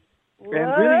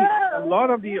 And really, a lot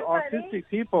of the autistic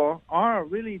people are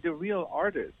really the real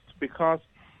artists, because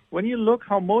when you look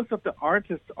how most of the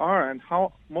artists are and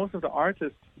how most of the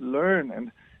artists learn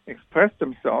and express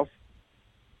themselves,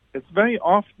 it's very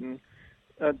often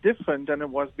different than it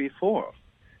was before.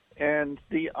 And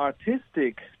the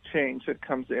artistic change that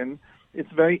comes in,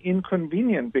 it's very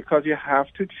inconvenient because you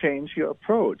have to change your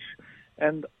approach.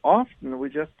 And often we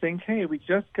just think, hey, we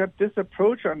just got this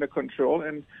approach under control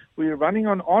and we're running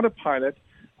on autopilot.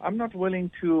 I'm not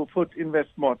willing to invest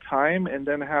more time and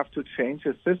then have to change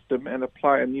a system and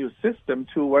apply a new system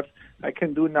to what I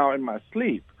can do now in my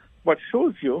sleep. What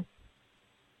shows you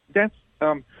that's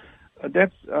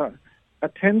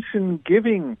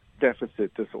attention-giving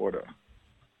deficit disorder.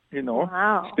 You know,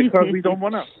 wow. Because we don't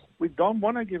want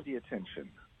to give the attention.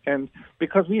 And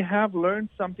because we have learned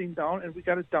something down and we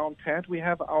got it down pat, we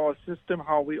have our system,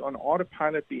 how we on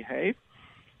autopilot behave.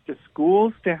 The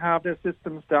schools, they have their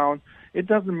systems down. It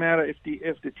doesn't matter if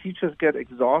the teachers get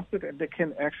exhausted, and they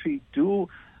can actually do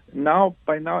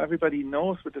by now everybody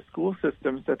knows with the school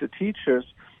systems that the teachers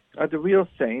are the real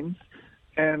saints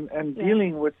and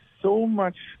dealing with so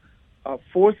much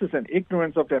forces and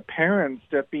ignorance of their parents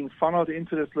that being funneled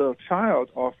into this little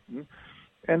child often,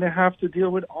 and they have to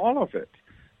deal with all of it.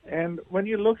 And when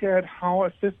you look at how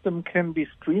a system can be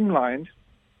streamlined,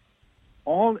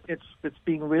 all it's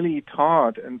being really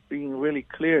taught and being really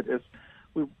cleared is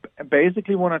we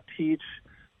basically want to teach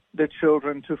the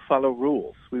children to follow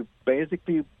rules.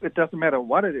 It doesn't matter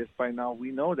what it is by now, we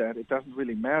know that. It doesn't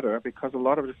really matter because a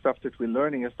lot of the stuff that we're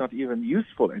learning is not even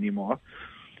useful anymore.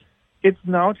 It's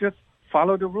now just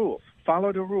follow the rules,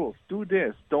 do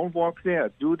this, don't walk there,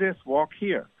 do this, walk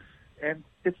here. And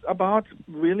it's about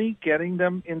really getting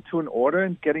them into an order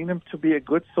and getting them to be a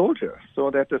good soldier so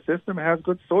that the system has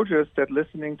good soldiers that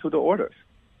listening to the orders.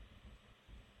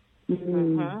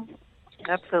 Mm-hmm.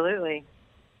 Absolutely.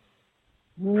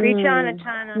 Preach on,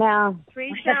 Ataana. Now,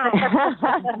 Preach on.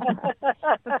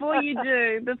 before you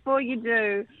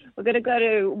do, we're going to go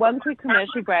to one quick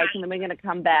commercial break, and then we're going to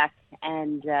come back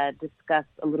and discuss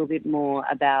a little bit more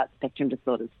about spectrum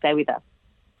disorders. Stay with us.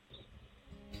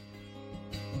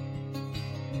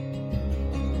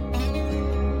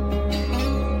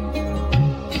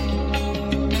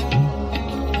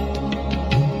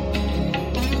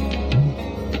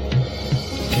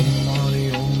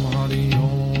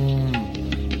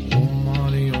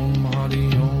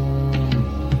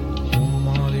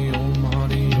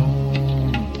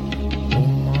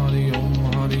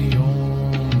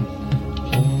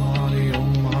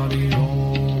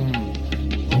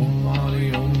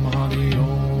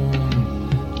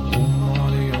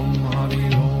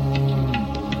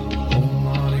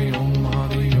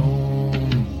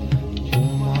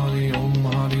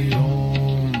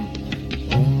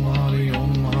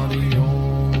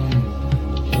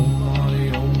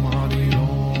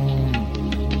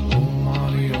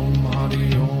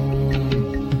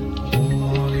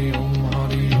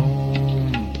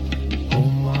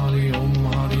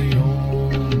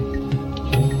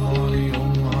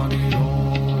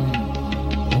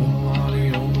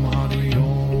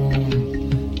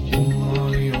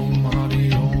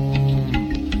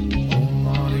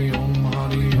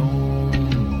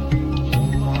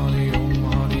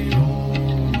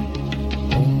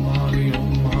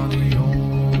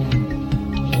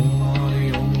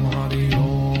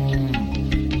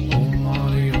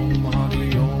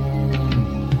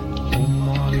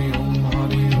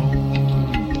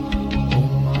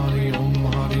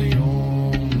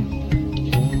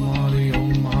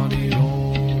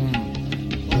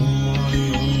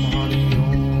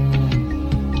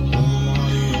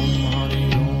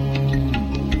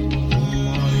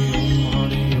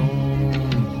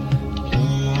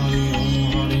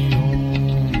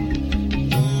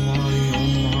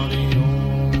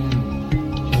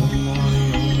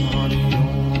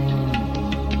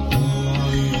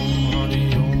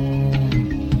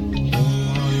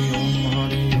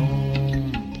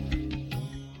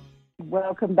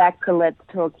 welcome back to Let's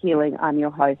Talk Healing. I'm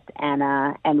your host,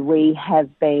 Anna, and we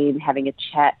have been having a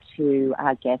chat to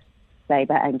our guests,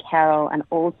 Sabr and Carole, and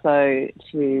also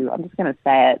to, I'm just going to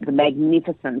say it, the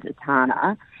magnificent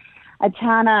Ataana.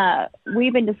 Ataana,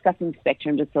 we've been discussing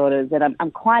spectrum disorders, and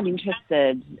I'm quite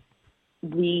interested,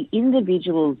 the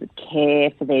individuals that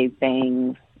care for these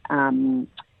beings, and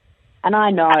I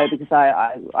know because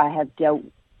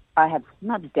I have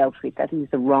not dealt with, I think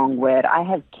it's the wrong word, I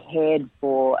have cared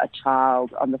for a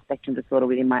child on the spectrum disorder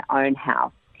within my own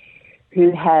house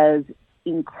who has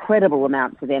incredible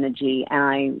amounts of energy,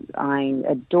 and I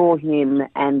adore him,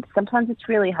 and sometimes it's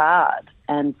really hard,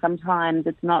 and sometimes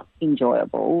it's not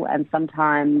enjoyable, and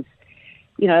sometimes,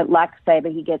 you know, like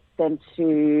Sabr, he gets sent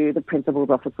to the principal's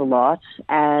office a lot,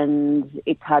 and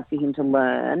it's hard for him to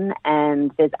learn,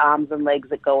 and there's arms and legs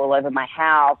that go all over my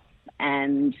house,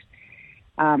 and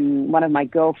one of my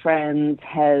girlfriends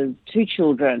has 2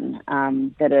 children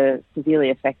that are severely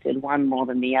affected, one more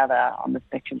than the other, on the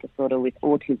spectrum disorder with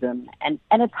autism. And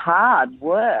it's hard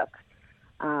work.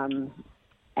 And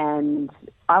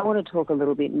I want to talk a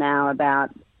little bit now about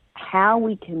how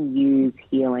we can use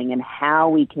healing and how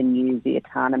we can use the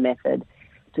Ataana method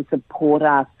to support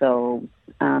ourselves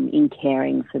in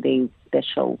caring for these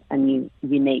special and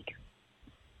unique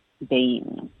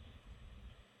beings.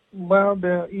 Well,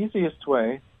 the easiest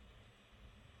way,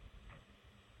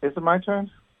 is it my turn?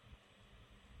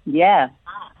 Yeah.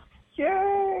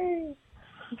 Yay!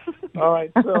 All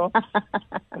right, so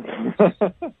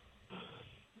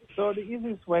so the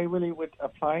easiest way really with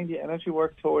applying the energy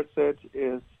work towards it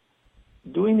is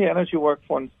doing the energy work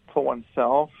for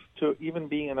oneself, to even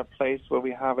being in a place where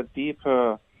we have a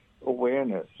deeper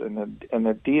awareness and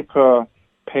a deeper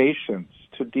patience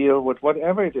to deal with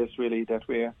whatever it is really that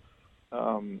we're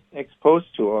exposed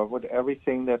to, or with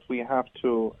everything that we have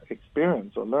to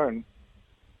experience or learn.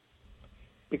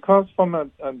 Because from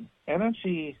an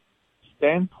energy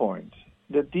standpoint,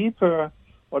 the deeper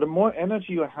or the more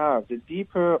energy you have, the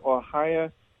deeper or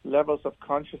higher levels of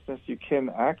consciousness you can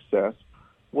access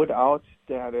without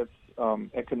that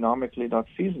it's economically not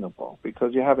feasible,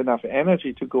 because you have enough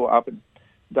energy to go up and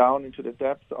down into the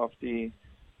depths of the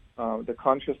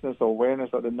consciousness or awareness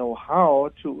or the know-how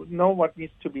to know what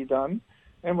needs to be done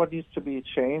and what needs to be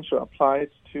changed or applied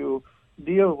to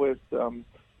deal with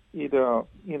either,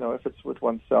 you know, if it's with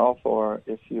oneself or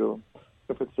if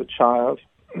it's a child,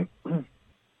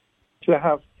 to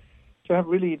have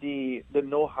really the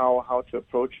know-how how to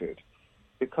approach it.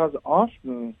 Because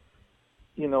often,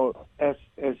 you know, as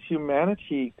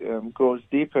humanity goes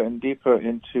deeper and deeper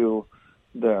into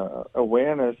the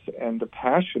awareness and the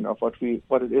passion of what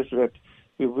it is that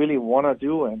we really want to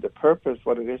do, and the purpose,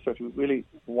 what it is that we really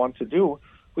want to do,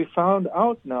 we found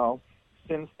out now,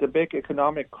 since the big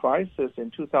economic crisis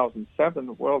in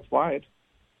 2007 worldwide,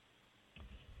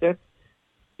 that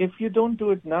if you don't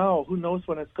do it now, who knows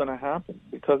when it's going to happen?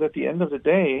 Because at the end of the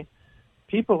day,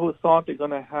 people who thought they're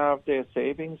going to have their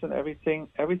savings and everything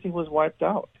was wiped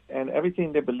out, and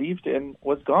everything they believed in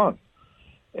was gone.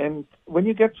 And when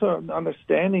you get to an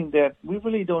understanding that we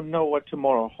really don't know what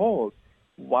tomorrow holds,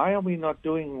 why are we not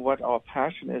doing what our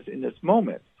passion is in this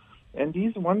moment? And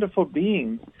these wonderful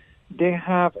beings, they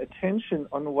have attention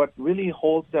on what really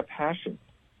holds their passion.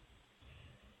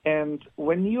 And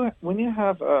when you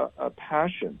have a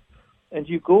passion, and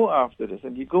you go after this,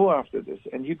 and you go after this,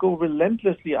 and you go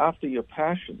relentlessly after your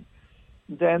passion,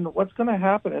 then what's going to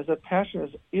happen is that passion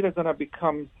is either going to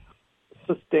become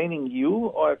sustaining you,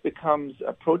 or it becomes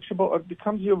approachable, or it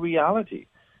becomes your reality,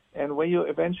 and where you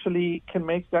eventually can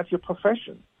make that your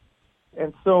profession.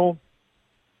 And so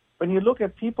when you look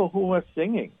at people who are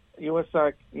singing, you was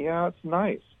like, yeah, it's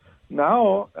nice.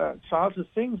 Now, a child who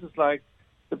sings is like,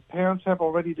 the parents have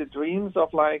already the dreams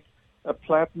of like a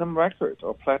platinum record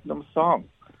or platinum song.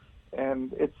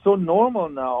 And it's so normal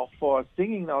now for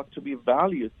singing now to be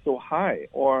valued so high,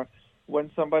 or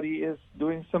when somebody is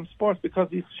doing some sports, because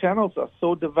these channels are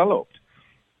so developed,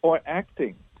 or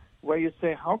acting, where you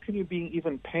say, how can you be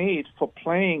even paid for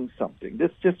playing something?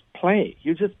 This just play.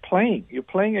 You're just playing. You're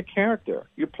playing a character.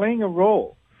 You're playing a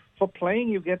role. For playing,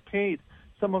 you get paid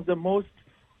some of the most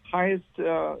highest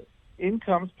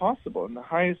incomes possible and the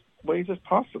highest wages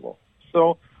possible.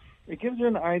 So it gives you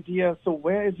an idea. So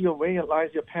where is your way?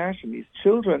 Lies your passion. These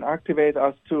children activate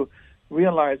us to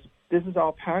realize this is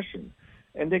our passion,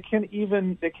 and they can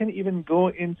even go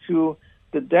into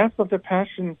the depth of the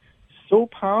passion so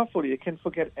powerfully you can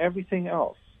forget everything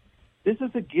else. This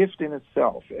is a gift in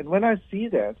itself. And when I see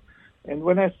that, and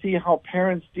when I see how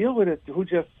parents deal with it, who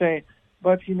just say,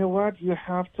 but you know what, you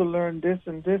have to learn this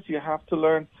and this, you have to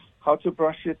learn how to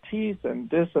brush your teeth and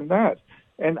this and that.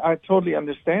 And I totally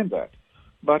understand that.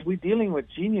 but we're dealing with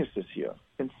geniuses here.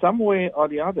 In some way or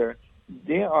the other,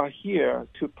 they are here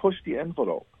to push the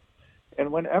envelope.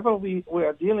 And whenever we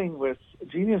are dealing with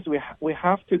genius, we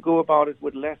have to go about it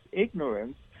with less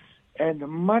ignorance and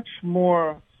much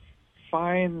more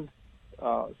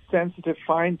sensitive,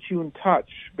 fine-tuned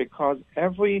touch, because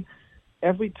every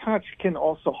touch can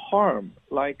also harm.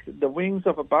 Like the wings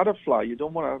of a butterfly, you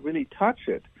don't want to really touch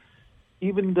it,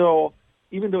 even though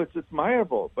it's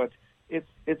admirable, but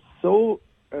it's so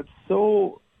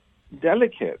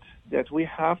delicate that we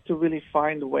have to really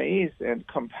find ways and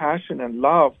compassion and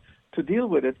love to deal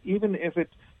with it, even if it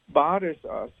bothers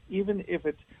us, even if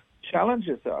it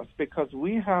challenges us, because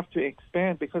we have to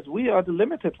expand, because we are the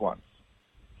limited ones.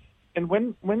 And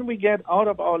when we get out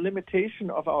of our limitation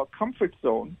of our comfort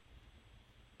zone,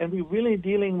 and we're really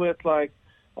dealing with like,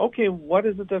 okay, what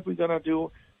is it that we're gonna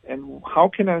do, and how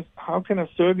can I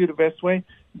serve you the best way?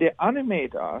 They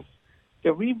animate us,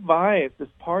 they revive this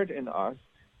part in us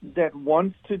that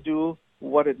wants to do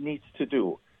what it needs to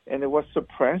do. And it was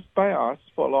suppressed by us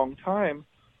for a long time,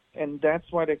 and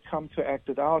that's why they come to act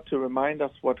it out, to remind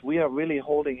us what we are really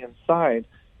holding inside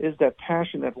is that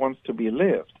passion that wants to be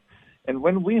lived. And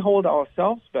when we hold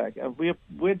ourselves back and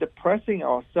we're depressing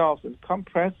ourselves and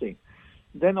compressing,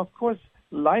 then of course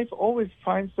life always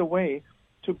finds a way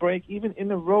to break even in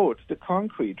the road, the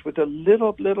concrete, with a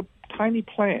little tiny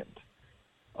plant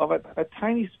of a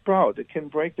tiny sprout that can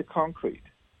break the concrete.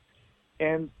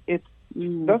 And it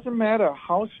doesn't matter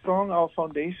how strong our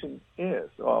foundation is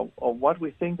or what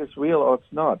we think is real or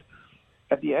it's not.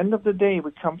 At the end of the day,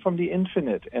 we come from the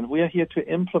infinite, and we are here to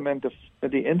implement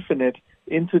the infinite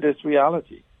into this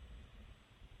reality.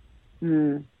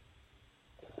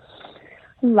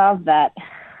 Love that.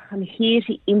 I'm here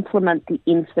to implement the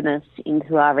infinite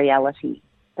into our reality.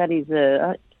 That is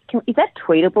is that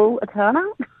tweetable, Ataana?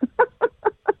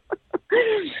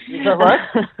 Is that right?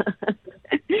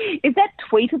 Is that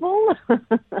tweetable?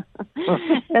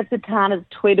 That's Ataana's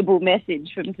tweetable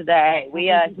message from today. We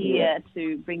are here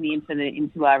to bring the infinite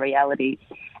into our reality.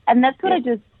 And that's what I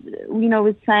just,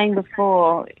 was saying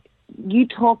before. You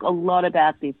talk a lot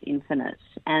about this infinite.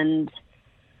 And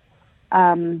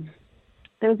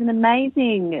there was an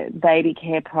amazing baby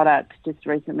care product just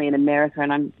recently in America,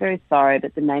 and I'm very sorry,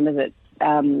 but the name of it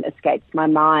escapes my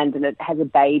mind, and it has a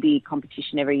baby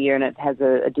competition every year, and it has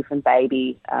a different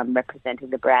baby representing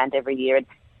the brand every year. And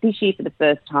this year, for the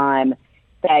first time,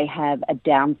 they have a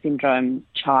Down syndrome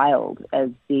child as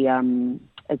the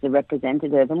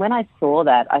representative. And when I saw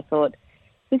that, I thought,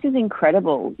 this is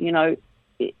incredible.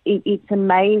 It's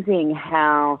amazing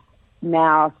how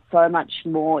now so much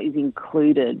more is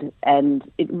included, and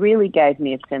it really gave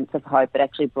me a sense of hope. It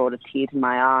actually brought a tear to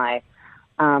my eye,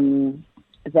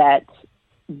 that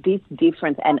this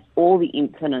difference and all the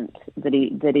infinite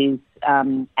that is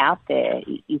out there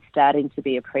is starting to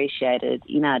be appreciated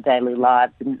in our daily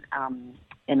lives, and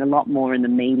a lot more in the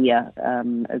media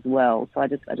as well. So I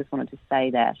just wanted to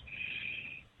say that.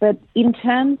 But in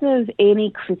terms of any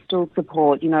crystal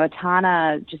support,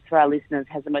 Ataana, just for our listeners,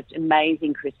 has the most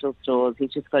amazing crystal stores.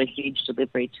 He's just got a huge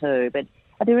delivery too. But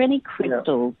are there any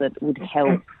crystals that would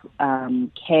help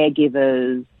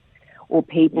caregivers or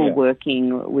people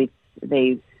working with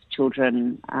these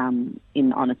children on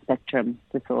a spectrum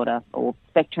disorder or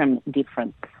spectrum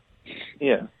difference?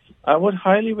 Yeah, I would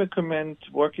highly recommend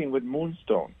working with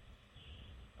Moonstone.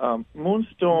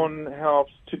 Moonstone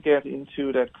helps to get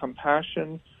into that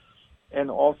compassion and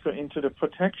also into the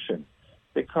protection,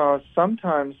 because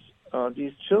sometimes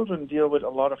these children deal with a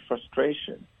lot of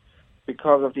frustration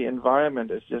because of the environment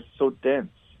is just so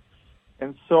dense.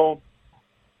 And so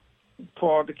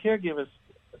for the caregivers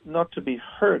not to be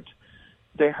hurt,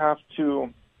 they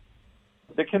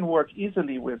can work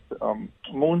easily with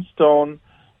Moonstone,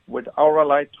 with Aura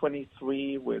Light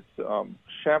 23, with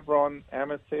Chevron,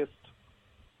 Amethyst,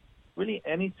 really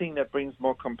anything that brings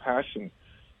more compassion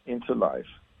into life,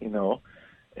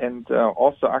 and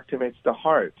also activates the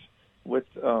heart, with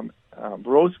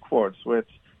rose quartz, with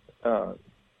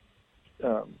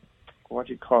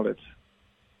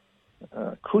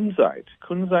kunzite.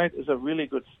 Kunzite is a really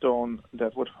good stone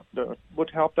that would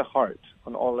help the heart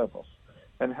on all levels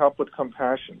and help with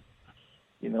compassion.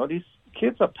 These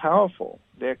kids are powerful.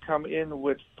 They come in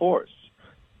with force.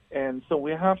 And so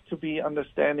we have to be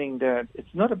understanding that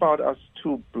it's not about us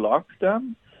to block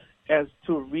them as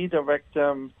to redirect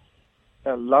them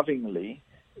lovingly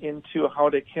into how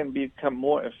they can become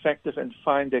more effective and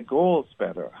find their goals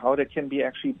better, how they can be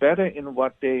actually better in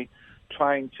what they're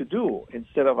trying to do,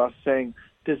 instead of us saying,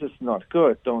 this is not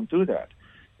good, don't do that.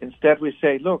 Instead, we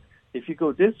say, look, if you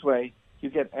go this way, you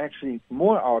get actually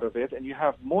more out of it, and you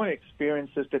have more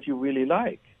experiences that you really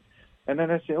like. And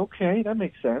then I say, okay, that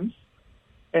makes sense.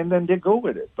 And then they go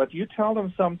with it. But you tell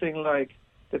them something like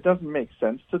that doesn't make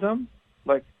sense to them,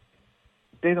 like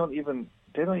they don't even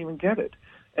get it.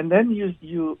 And then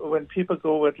you when people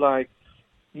go with like,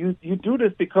 you do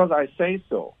this because I say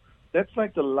so, that's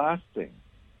like the last thing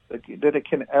that it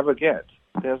can ever get.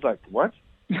 There's like, what?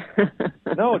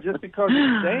 No, just because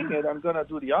you're saying it, I'm going to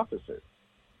do the opposite.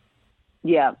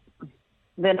 Yeah.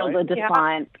 Then all the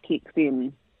defiance kicks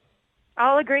in.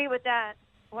 I'll agree with that.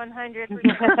 100%.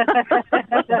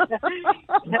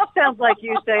 That sounds like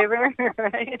you, Sabr,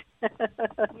 right?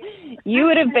 You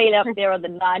would have been up there on the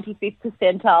 95th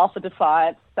percentile for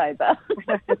defiance, Sabr.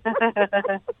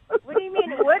 What do you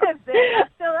mean it would have been? I'm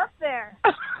still up there.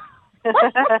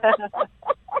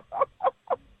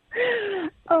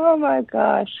 Oh, my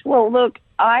gosh. Well, look,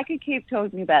 I could keep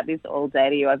talking about this all day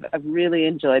to you. I've really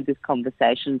enjoyed this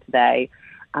conversation today.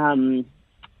 And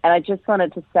I just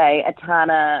wanted to say,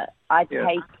 Ataana, I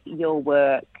take your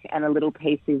work and a little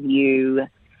piece of you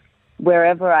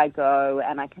wherever I go,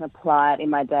 and I can apply it in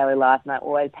my daily life, and I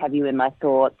always have you in my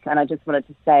thoughts. And I just wanted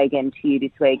to say again to you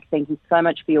this week, thank you so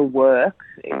much for your work.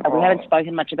 We haven't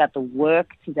spoken much about the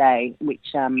work today, which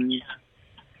we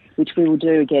will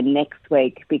do again next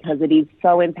week, because it is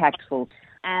so impactful.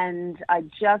 And I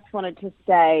just wanted to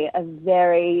say a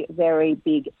very, very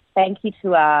big thank you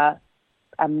to our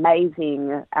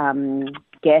amazing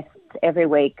guests every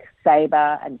week,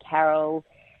 Sabr and Carole,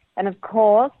 and of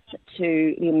course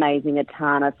to the amazing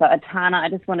Ataana. So Ataana, I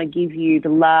just want to give you the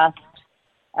last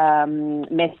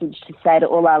message to say to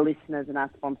all our listeners and our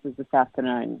sponsors this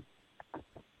afternoon.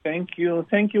 Thank you.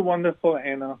 Thank you, wonderful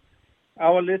Anna.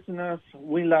 Our listeners,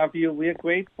 we love you. We are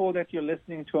grateful that you're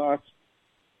listening to us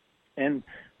and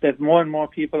that more and more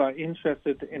people are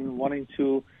interested in wanting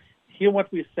to hear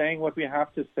what we're saying, what we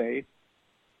have to say.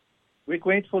 We're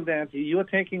grateful that you're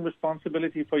taking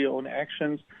responsibility for your own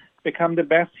actions, become the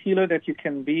best healer that you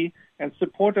can be, and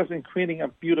support us in creating a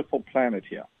beautiful planet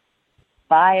here.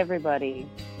 Bye, everybody.